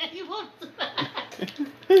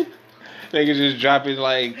 Niggas just dropping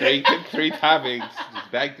like three topics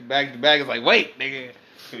just back to back to back. It's like, wait, nigga.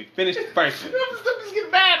 Can we finish the first one? This stuff is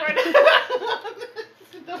getting bad right now.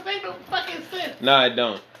 This don't make no fucking sense. No, I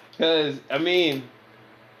don't. Because, I mean,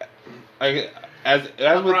 I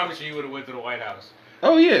promise you would have went to the White House.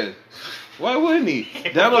 Oh, yeah. Why wouldn't he?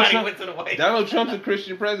 Went to the White Donald Trump's a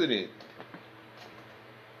Christian president.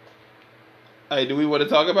 Hey, do we want to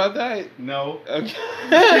talk about that? No. Okay.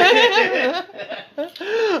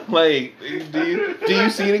 Like, do you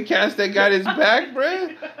see the cast that got his back,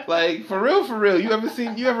 bruh? Like, for real, you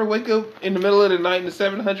ever wake up in the middle of the night in the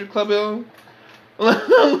 700 Club Hill? Like,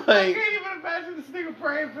 I can't even imagine this nigga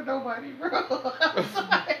praying for nobody, bro. I'm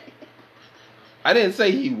sorry. I didn't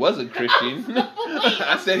say he was a Christian.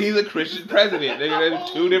 I said he's a Christian president. They're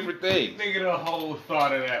two different things. Nigga, the whole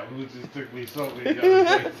thought of that just took me so many other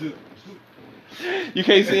places. You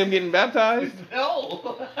can't see him getting baptized?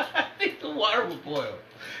 No. I think the water would boil.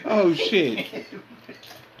 Oh, shit.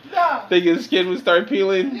 Nah. Think his skin would start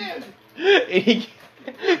peeling? Yeah. And he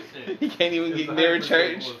can't even get near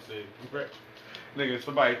church? Nigga,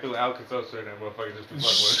 somebody threw Alka-Seltzer in that motherfucker just to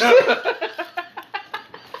fuck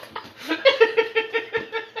with him.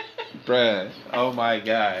 Bruh, oh my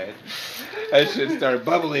god. That shit started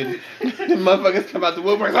bubbling. The motherfuckers come out the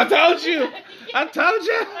woodworks. I told you! That's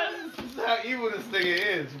how evil this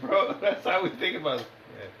nigga is, bro. That's how we think about it.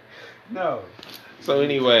 Yeah. No. So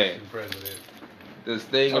anyway, President. this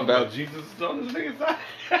thing about Jesus is on this nigga's side.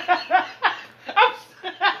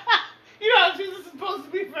 You know how Jesus is supposed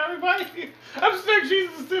to be for everybody? I'm sure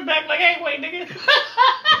Jesus is sitting back like, hey, wait, nigga.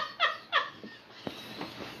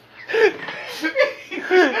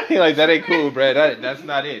 He like, that ain't cool, bruh. That's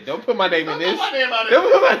not it. Don't put my name in this.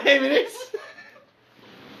 Don't put my name in this.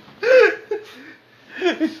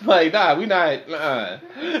 It's like, nah, we not.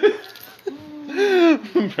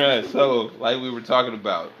 Bruh, so, like we were talking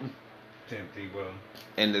about.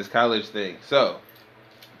 And this college thing. So,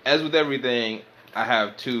 as with everything, I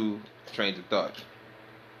have two trains of thought.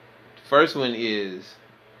 First one is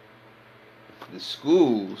the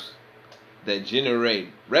schools that generate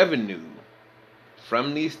revenue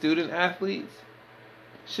from these student athletes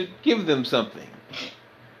should give them something.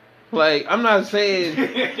 Like, I'm not saying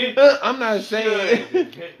that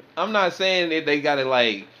they gotta,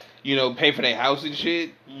 like, you know, pay for their house and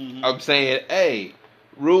shit. Mm-hmm. I'm saying, hey,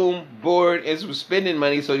 room, board, and some spending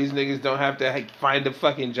money so these niggas don't have to find a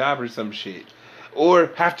fucking job or some shit.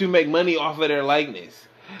 Or have to make money off of their likeness.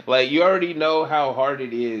 Like, you already know how hard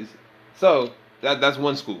it is. So, that's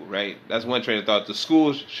one school, right? That's one train of thought. The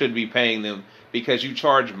schools should be paying them because you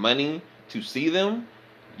charge money to see them.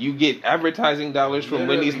 You get advertising dollars from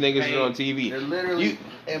when these niggas are on TV. They're literally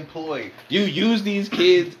employed. You use these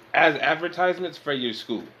kids as advertisements for your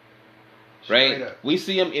school, right? We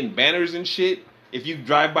see them in banners and shit. If you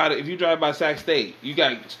drive by Sac State, you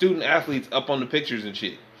got student athletes up on the pictures and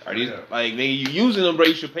shit. Are these like you using them, bro?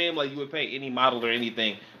 You should pay them like you would pay any model or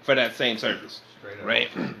anything for that same service, right?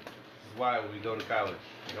 This is why we go to college.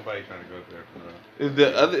 Nobody trying to go there for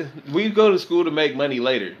we go to school to make money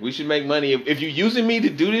later. We should make money. If you're using me to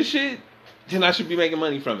do this shit, then I should be making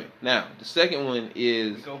money from it. Now, the second one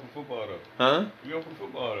is... We go for football, though. Huh? We go for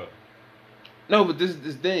football, though. No, but this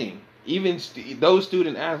thing. Even those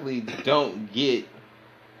student athletes don't get...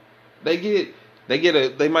 They get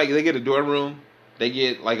a dorm room. They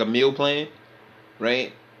get, like, a meal plan,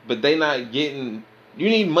 right? But they not getting... You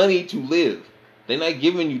need money to live. They're not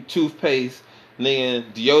giving you toothpaste,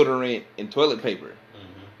 deodorant, and toilet paper.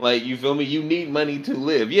 Mm-hmm. Like, you feel me? You need money to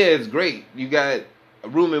live. Yeah, it's great. You got a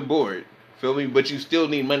room and board. Feel me? But you still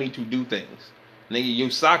need money to do things. Nigga, your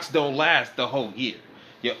socks don't last the whole year.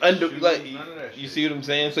 Your none of that you see what I'm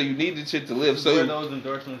saying? So you need the shit to live. This is where those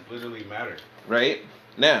endorsements literally matter. Right?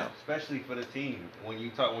 Now. Especially for the team. When you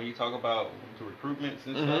talk about the recruitments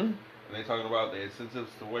and mm-hmm. stuff, and they talking about the incentives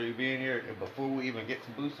to where you being here, and before we even get to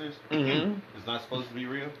boosters, mm-hmm. it's not supposed to be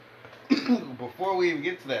real. Before we even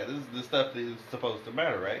get to that, this is the stuff that is supposed to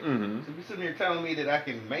matter, right? Mm-hmm. So you're sitting here telling me that I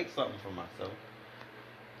can make something for myself.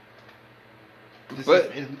 This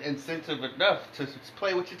is incentive enough to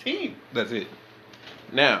play with your team. That's it.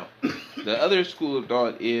 Now, the other school of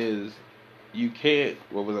thought is you can't...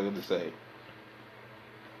 What was I going to say?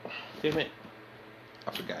 Damn it.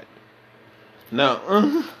 I forgot.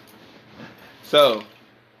 No. So,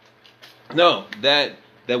 no, that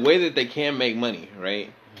way that they can make money,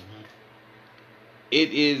 right? Mm-hmm.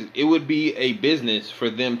 It would be a business for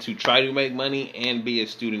them to try to make money and be a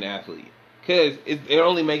student athlete. Because they're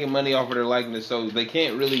only making money off of their likeness, so they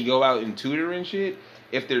can't really go out and tutor and shit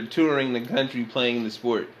if they're touring the country playing the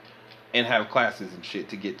sport and have classes and shit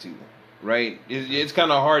to get to, right? It's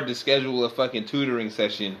kind of hard to schedule a fucking tutoring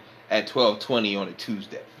session at 12:20 on a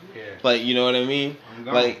Tuesday. Yeah. Like, you know what I mean?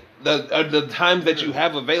 Like, the times that you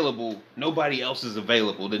have available, nobody else is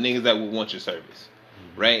available. The niggas that will want your service,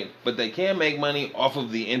 mm-hmm. right? But they can make money off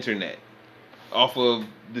of the internet. Off of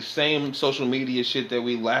the same social media shit that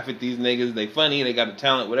we laugh at these niggas. They funny, they got a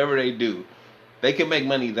talent, whatever they do. They can make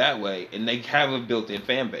money that way, and they have a built-in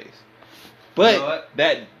fan base. But you know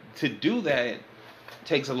to do that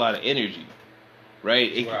takes a lot of energy,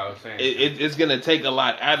 right? That's what I was saying. It's gonna take a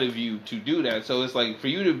lot out of you to do that. So it's like for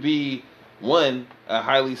you to be a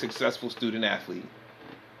highly successful student athlete,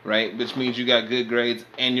 right? Which means you got good grades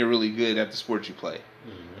and you're really good at the sport you play.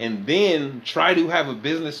 Mm-hmm. And then try to have a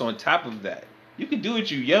business on top of that. You can do it,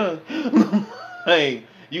 you young. Like,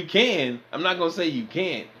 you can. I'm not gonna say you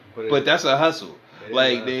can't, but that's a hustle.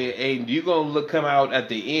 Like, and you're gonna come out at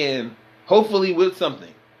the end, hopefully with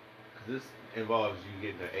something. This involves you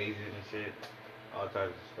getting an agent and shit, all types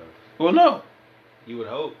of stuff. Well, no. You would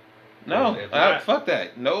hope. No, fuck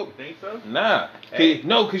that. Nope. You think so? Nah. Hey,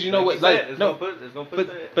 no, because you know what? Like, it's no. gonna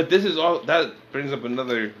put But this is all. That brings up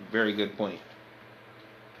another very good point.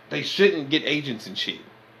 They shouldn't get agents and shit.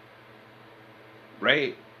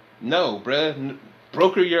 Right? No, bruh.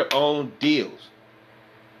 Broker your own deals.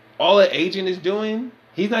 All an agent is doing,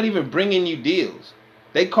 he's not even bringing you deals.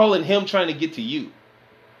 They calling him trying to get to you.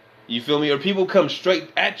 You feel me? Or people come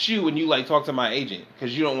straight at you when you like talk to my agent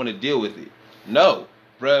because you don't want to deal with it. No,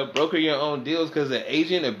 bruh. Broker your own deals because an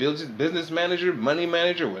agent, a business manager, money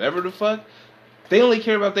manager, whatever the fuck, they only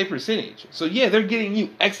care about their percentage. So yeah, they're getting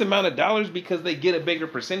you X amount of dollars because they get a bigger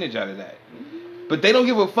percentage out of that. But they don't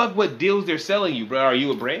give a fuck what deals they're selling you, bro. Are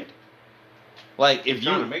you a brand? Like, if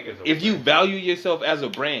you value yourself as a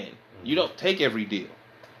brand, you don't take every deal.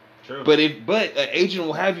 True. But an agent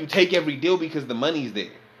will have you take every deal because the money's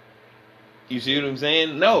there. You see what I'm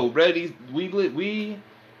saying? No, bro. We.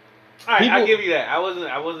 All right, I'll give you that. I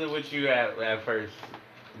wasn't with you at first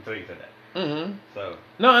until you said that. Mm-hmm. So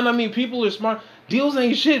no, and I mean, people are smart. Deals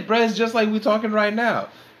ain't shit, bro. It's just like we talking right now.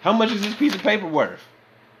 How much is this piece of paper worth?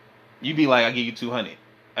 You be like, I give you $200.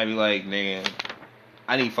 I be like, nigga,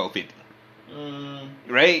 I need $450.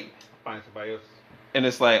 Right? Find somebody else. And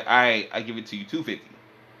it's like, I give it to you $250. Okay,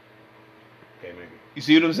 maybe. You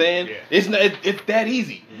see what I'm saying? Yeah. It's that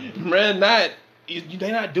easy. Man,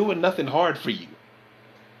 they're not doing nothing hard for you.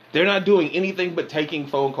 They're not doing anything but taking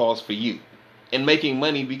phone calls for you and making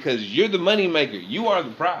money because you're the money maker. You are the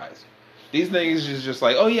prize. These niggas is just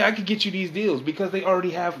like, oh yeah, I could get you these deals because they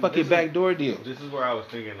already have fucking backdoor deals. This is where I was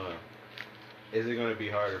thinking of. Is it going to be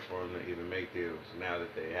harder for them to even make deals now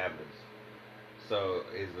that they have this? So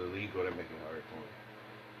is the league going to make it harder for them?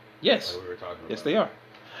 Yes. Like we were talking about. Yes, they are.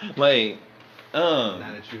 Like, now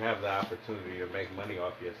that you have the opportunity to make money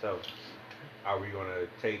off yourself, are we going to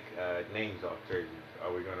take names off jerseys?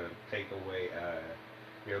 Are we going to take away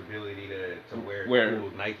your ability to wear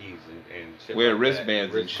cool Nikes and shit wear like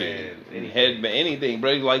wristbands and shit and headband, anything,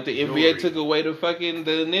 bro? Like the NBA took away the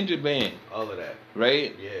ninja band, all of that,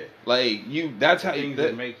 right? Yeah, like that's how things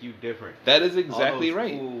that make you different. That is exactly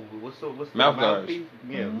right. Cool, what's mouth guards?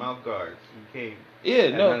 Yeah, mouth guards. You can't.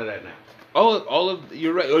 Yeah, no, none of that now. All of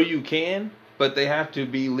you're right, or you can, but they have to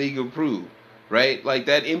be league approved. Right? Like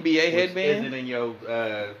that NBA headband. Isn't in your,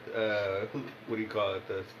 what do you call it?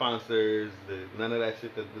 The sponsors, none of that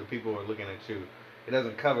shit that the people are looking at you. It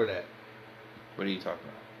doesn't cover that. What are you talking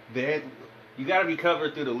about? You got to be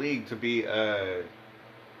covered through the league to be,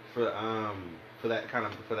 for that kind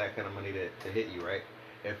of money to hit you, right?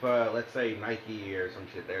 If, let's say Nike or some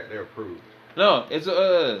shit, they're approved. No, it's,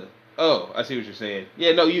 I see what you're saying.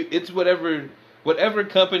 Yeah, no, it's whatever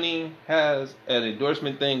company has an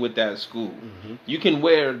endorsement thing with that school, you can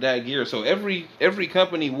wear that gear. So every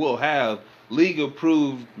company will have league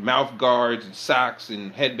approved mouth guards and socks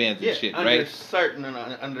and headbands and shit, right?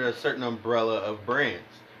 Under a certain umbrella of brands.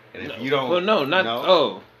 And if you don't,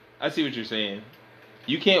 I see what you're saying.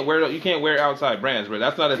 You can't wear outside brands, bro.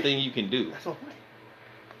 That's not a thing you can do. That's no point.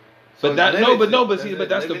 But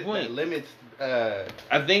that's the point. Limits.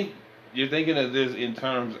 I think you're thinking of this in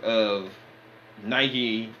terms of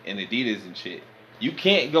Nike and Adidas and shit. You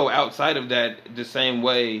can't go outside of that the same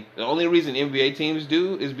way. The only reason NBA teams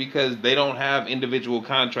do is because they don't have individual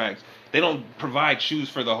contracts. They don't provide shoes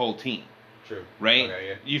for the whole team. True. Right? Okay,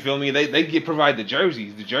 yeah. You feel me? They provide the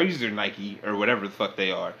jerseys. The jerseys are Nike or whatever the fuck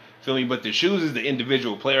they are. Feel me? But the shoes is the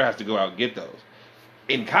individual player has to go out and get those.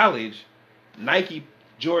 In college, Nike,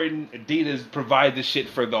 Jordan, Adidas provide the shit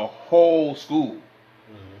for the whole school.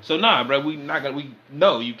 So nah, bro, you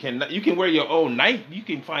can wear your own Nike. You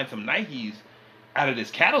can find some Nikes out of this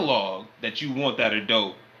catalog that you want that are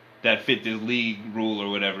dope, that fit this league rule or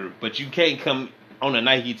whatever. But you can't come on a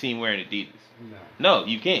Nike team wearing Adidas. No,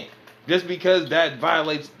 you can't. Just because that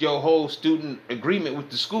violates your whole student agreement with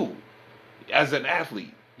the school as an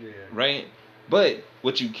athlete. Yeah. Right? But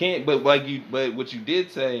what you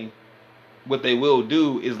did say, what they will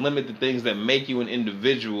do is limit the things that make you an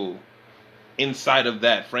individual inside of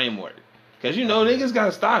that framework. Because, niggas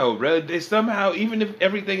got style, bro. They somehow, even if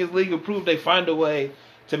everything is league approved, they find a way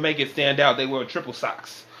to make it stand out. They wear triple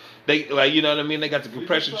socks. They like, you know what I mean? They got the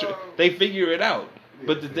compression. They figure it out.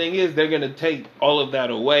 But the thing is, they're gonna take all of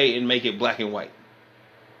that away and make it black and white,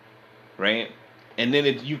 right? And then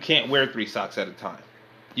you can't wear 3 socks at a time.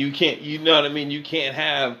 You can't. You know what I mean? You can't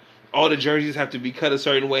have all the jerseys have to be cut a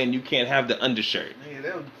certain way, and you can't have the undershirt. Yeah,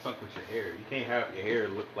 they'll fuck with your hair. You can't have your hair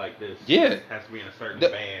look like this. Yeah, it has to be in a certain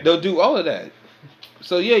band. They'll do all of that.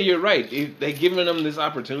 So yeah, you're right. They're giving them this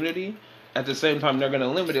opportunity. At the same time, they're going to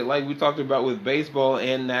limit it, like we talked about with baseball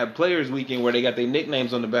and that Players Weekend where they got their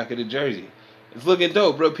nicknames on the back of the jersey. It's looking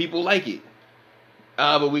dope, bro. People like it.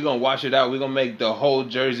 But we're going to wash it out. We're going to make the whole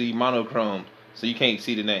jersey monochrome so you can't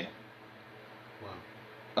see the name. Wow.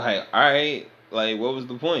 Like, all right. Like, what was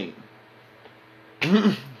the point?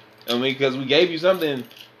 I mean, because we gave you something,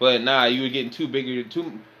 but nah, you were getting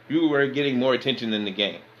you were getting more attention than the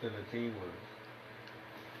game. Than the team was.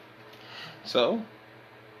 So...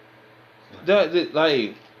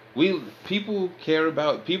 people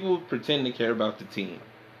pretend to care about the team,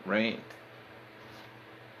 right?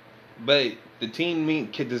 But the team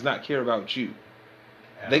does not care about you.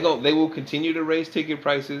 They will continue to raise ticket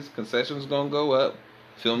prices. Concessions gonna go up.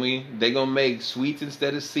 Feel me? They gonna make suites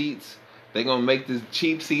instead of seats. They gonna make the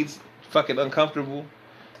cheap seats fucking uncomfortable.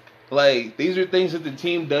 Like, these are things that the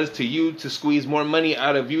team does to you to squeeze more money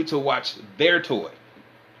out of you to watch their toy.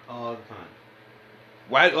 All the time.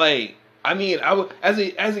 Why? Like, I mean, as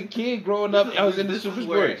a kid growing up, I was into super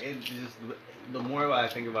sports. The more I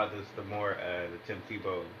think about this, the more the Tim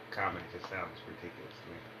Tebow comment just sounds ridiculous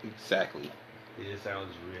to me. Exactly. It just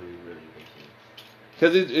sounds really, really ridiculous.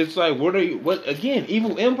 Because it's like, what again?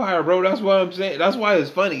 Evil Empire, bro. That's what I'm saying. That's why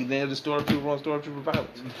it's funny. Then the Stormtrooper on Stormtrooper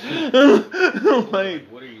violence. Like,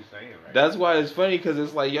 what are you saying, right? That's why it's funny, because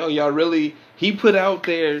it's like, yo, y'all really. He put out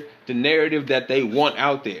there the narrative that they want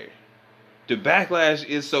out there. The backlash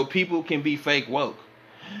is so people can be fake woke.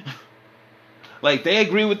 Like, they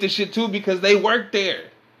agree with this shit too because they work there.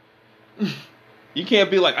 You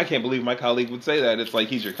can't be like, I can't believe my colleague would say that. It's like,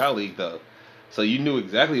 he's your colleague though. So you knew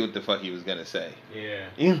exactly what the fuck he was gonna say. Yeah.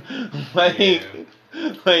 You know,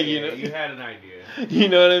 you had an idea. You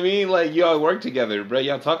know what I mean? Like, y'all work together, bro.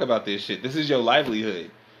 Y'all talk about this shit. This is your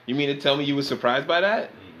livelihood. You mean to tell me you were surprised by that?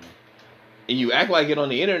 Mm-hmm. And you act like it on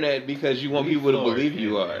the internet because you want people to believe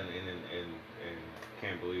you are. And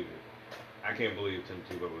can't believe it. I can't believe Tim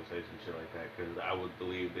Tebow would say some shit like that, because I would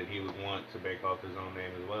believe that he would want to bake off his own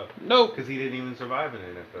name as well. No, because he didn't even survive in the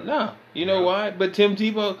NFL. No, you know why? But Tim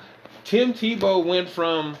Tebow went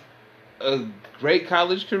from a great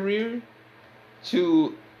college career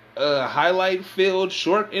to a highlight-filled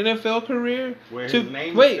short NFL career. Where to his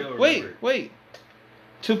name wait,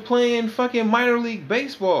 to playing fucking minor league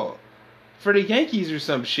baseball for the Yankees or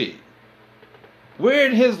some shit. Where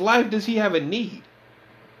in his life does he have a need?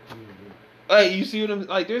 Like, you see what I'm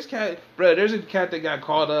like? There's a cat that got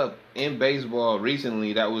caught up in baseball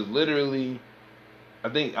recently that was literally, I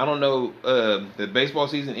don't know, the baseball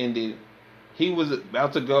season ended. He was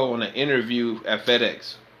about to go on an interview at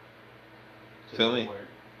FedEx. Feel me?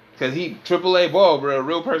 Because he AAA ball, bro. A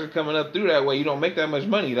real person coming up through that way, you don't make that much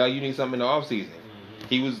money, dog. You need something in the off season.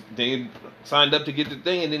 Mm-hmm. They signed up to get the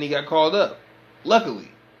thing, and then he got called up.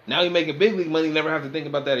 Luckily, now he making big league money. Never have to think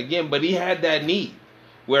about that again. But he had that need.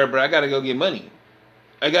 Where, bro, I gotta go get money.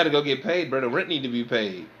 I gotta go get paid, bro. The rent need to be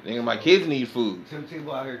paid. Nigga, my kids need food. Some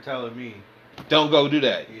people out here telling me, don't go do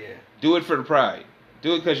that. Yeah. Do it for the pride.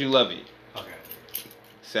 Do it because you love it. Okay.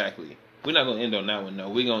 Exactly. We're not gonna end on that one, though.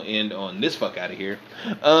 We're gonna end on this fuck out of here.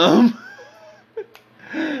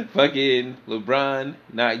 Fucking LeBron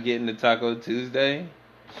not getting the Taco Tuesday.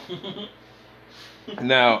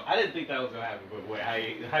 Now, I didn't think that was gonna happen, but wait,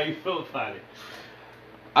 how you feel about it?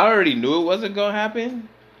 I already knew it wasn't gonna happen,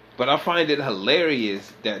 but I find it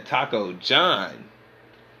hilarious that Taco John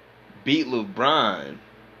beat LeBron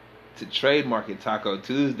to trademark it Taco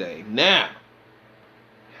Tuesday. Now,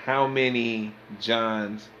 how many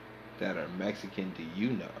Johns that are Mexican do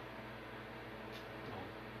you know?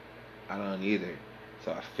 I don't either.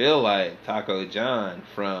 So I feel like Taco John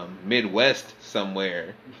from Midwest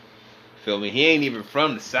somewhere. Feel me? He ain't even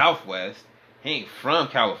from the Southwest. He ain't from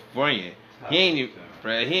California. He ain't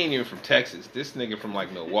even from Texas. This nigga from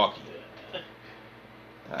like Milwaukee.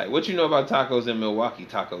 Alright, what you know about tacos in Milwaukee,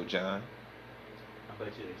 Taco John? I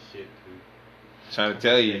bet you they shit too. Trying to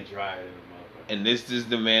tell you. They dry it in the motherfucker. And this is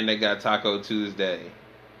the man that got Taco Tuesday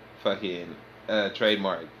fucking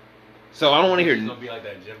trademark. So I don't want to hear. It's gonna be like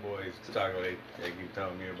that Gym Boys taco they keep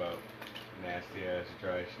telling me about. Nasty ass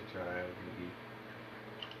dry shit try.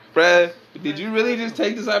 Bruh, did you really just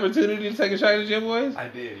take this opportunity to take a shot at Gym Boys? I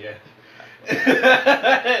did, yeah.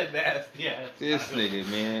 Nasty ass. This nigga,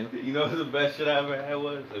 man. You know what the best shit I ever had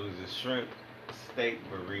was? It was just shrimp steak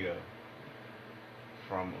burrito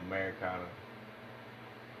from Americana.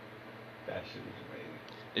 That shit was amazing.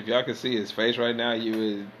 If y'all could see his face right now, you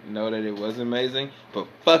would know that it was amazing. But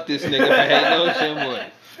fuck this nigga for hating on Jim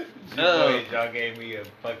Boy. Y'all gave me a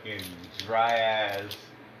fucking dry ass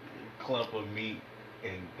clump of meat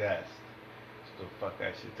and dust. What the fuck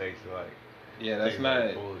that shit tastes like? Yeah, that's not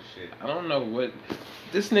like bullshit. I don't know what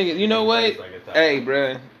this nigga. You know what? Hey,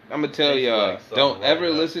 bruh, I'm gonna tell y'all, don't ever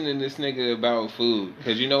listen to this nigga about food,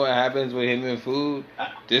 cause you know what happens with him and food.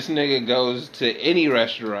 This nigga goes to any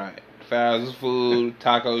restaurant, fast food,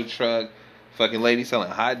 taco truck, fucking lady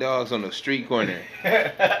selling hot dogs on the street corner.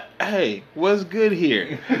 Hey, what's good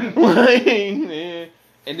here? Like, man.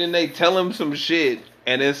 And then they tell him some shit,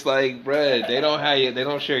 and it's like, bruh, they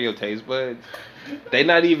don't share your taste buds. They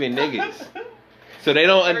not even niggas, so they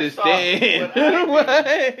don't understand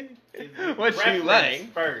what you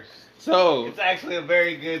like. First, so it's actually a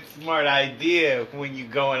very good, smart idea when you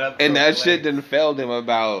going up. And that shit done failed him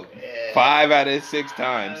about 5 out of 6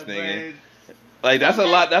 times, nigga. Like that's a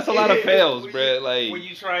lot. That's a lot of fails, bro. Like when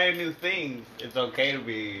you try new things, it's okay to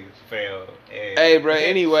be failed. Hey, bro.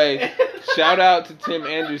 Anyway, shout out to Tim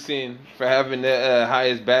Anderson for having the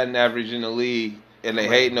highest batting average in the league, and they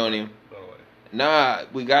hating on him. Nah,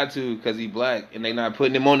 we got to because he black, and they not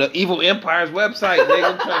putting him on the Evil Empire's website.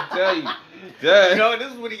 Nigga, I'm trying to tell you. You know, this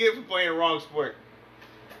is what he get for playing wrong sport.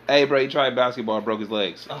 Hey, bro, he tried basketball, broke his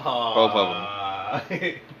legs. Both of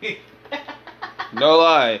them. No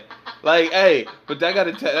lie. Like, hey, but that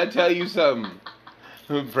gotta tell you something,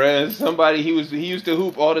 bruh. Somebody he used to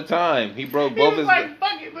hoop all the time. He broke both his. Like,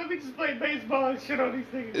 fuck it, let me just play baseball and shit on these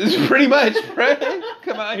things. It's pretty much, bruh.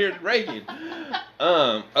 Come out here raking.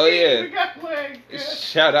 Oh yeah.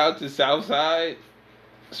 Shout out to Southside.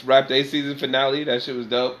 It's wrapped their season finale. That shit was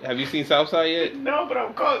dope. Have you seen Southside yet? No, but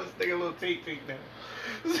I'm calling this thing a little tink now.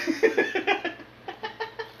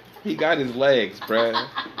 He got his legs, bruh.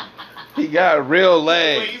 He got real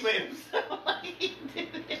legs. Wait, you made him sound like he did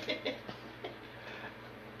it.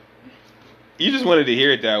 You just wanted to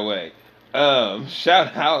hear it that way.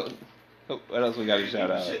 Shout out. What else we got to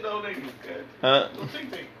shout out? Shit, no niggas, good. Huh? No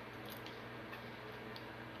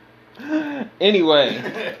tink. Anyway,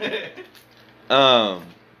 I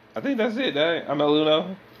think that's it. I'm El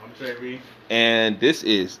Uno. I'm Trey. And this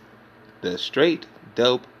is the Straight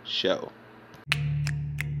Dope Show.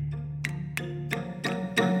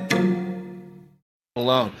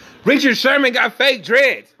 Alone. Richard Sherman got fake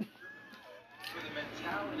dreads.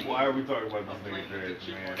 Why are we talking about this nigga dreads,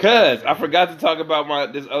 man? Cause I forgot to talk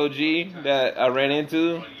about this OG that I ran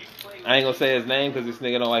into. I ain't gonna say his name because this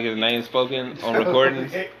nigga don't like his name spoken on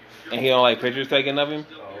recordings, and he don't like pictures taken of him.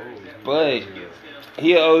 But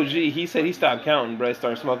he an OG. He said he stopped counting, bro.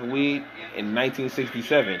 Started smoking weed in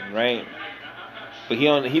 1967, right? But he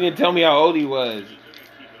didn't tell me how old he was.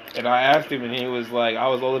 And I asked him, and he was like, I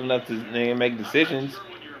was old enough to make decisions.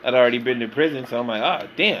 I'd already been in prison, so I'm like, oh,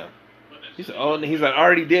 damn. He's old. He's like, I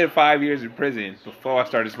already did 5 years in prison before I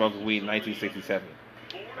started smoking weed in 1967.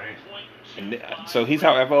 And so he's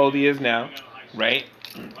however old he is now, right?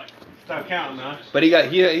 Stop counting, huh? But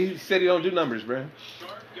he said he don't do numbers, bro.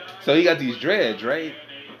 So he got these dreads, right?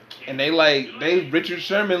 And they Richard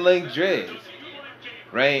Sherman length dreads,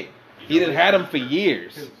 right? He done had them for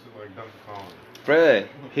years. Bruh,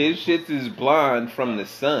 his shits is blonde from the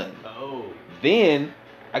sun. Oh. Then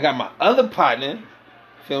I got my other partner,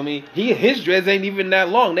 feel me? His dreads ain't even that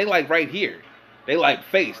long. They like right here. They like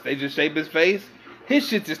face. They just shape his face. His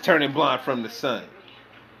shit's is turning blonde from the sun.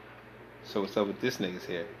 So what's up with this nigga's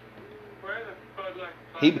hair?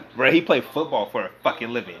 He play football for a fucking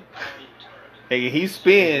living. Hey, he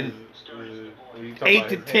spend 8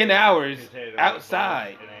 to 10 hours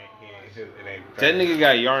outside. That nigga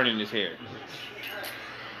got yarn in his hair.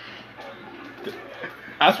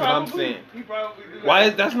 That's what I'm saying.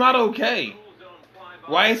 That's not okay.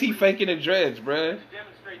 Why is he faking the dreads, bruh?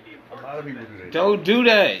 A lot of people do that. Don't do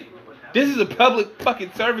that. This is a public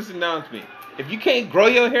fucking service announcement. If you can't grow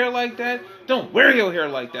your hair like that, don't wear your hair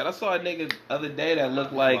like that. I saw a nigga the other day that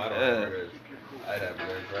looked like I'd have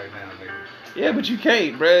dreads right now, nigga. Yeah, but you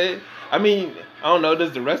can't, bruh. I mean, I don't know.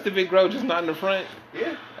 Does the rest of it grow just not in the front?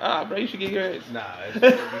 Yeah. Bro, you should get yours. Nah, it's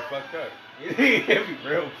gonna be fucked up. It'd be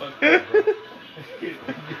real fucked up, bro. You're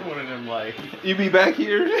one of them, like... You be back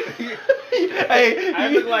here? Hey, I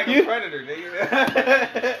look like a predator,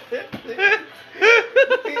 nigga.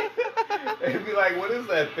 They'd be like, what is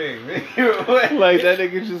that thing, nigga? Like, that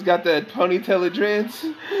nigga just got that ponytail of dreads?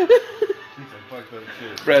 Some fucked up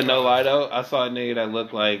shit. Bro, no lie, though. I saw a nigga that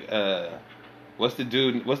looked like, what's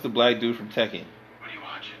the black dude from Tekken?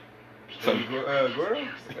 So, Gordo?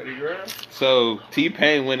 Eddie Gordo? So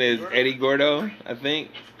T-Pain went as Eddie Gordo, I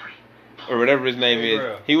think, or whatever his name is.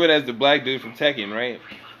 Gordo. He went as the black dude from Tekken, right?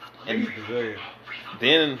 And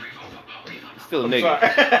then still a nigga.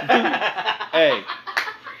 Hey,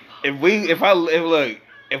 if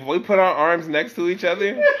we put our arms next to each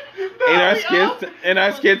other and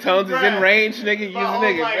our skin tones is in range, nigga, use a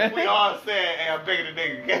nigga. Like, we all said, hey, I'm bigger than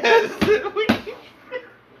nigga.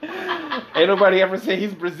 Ain't nobody ever said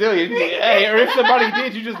he's Brazilian. Hey, or if somebody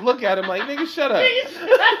did, you just look at him like, nigga, shut up.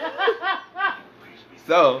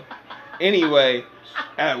 So, anyway,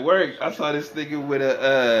 at work, I saw this nigga with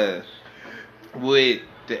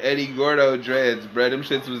the Eddie Gordo dreads, bro. Them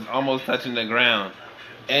shits was almost touching the ground.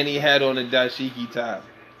 And he had on a dashiki top.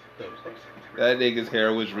 That nigga's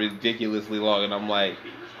hair was ridiculously long, and I'm like,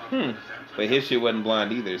 But his shit wasn't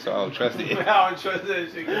blonde either, so I don't trust it. I don't trust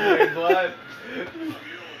that shit because it ain't blonde.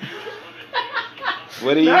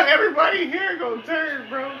 Not everybody hair gonna turn,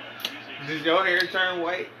 bro. Does your hair turn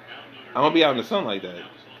white? I don't be out in the sun like that.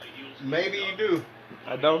 Maybe you do.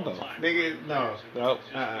 I don't though. Nigga, no. Nope.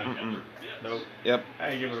 Nope. Yep. I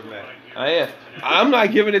ain't giving him that. I'm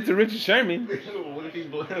not giving it to Richard Sherman. What if he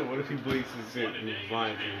bleeds his shit and he's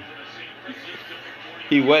blind to you?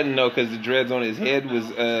 He wasn't though, because the dreads on his head was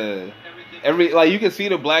you can see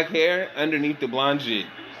the black hair underneath the blonde shit.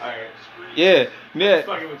 Alright. Yeah. I'm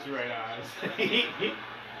fucking with you right now.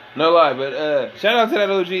 No lie, but shout out to that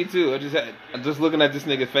OG too. Just looking at this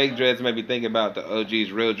nigga fake dreads made me think about the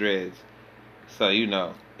OG's real dreads. So you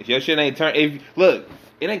know, if your shit ain't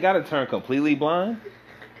it ain't gotta turn completely blonde.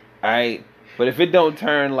 Alright. But if it don't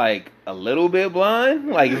turn like a little bit blonde,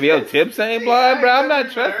 like if your tips ain't blonde, bro, I'm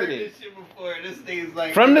not trusting it. This thing's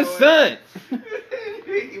like from the sun.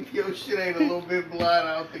 If your shit ain't a little bit blonde,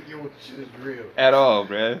 I don't think your shit is real. At all,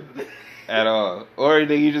 bruh. At all. Or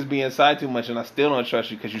you just be inside too much and I still don't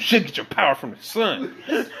trust you because you should get your power from the sun.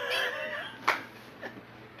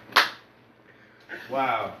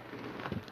 Wow.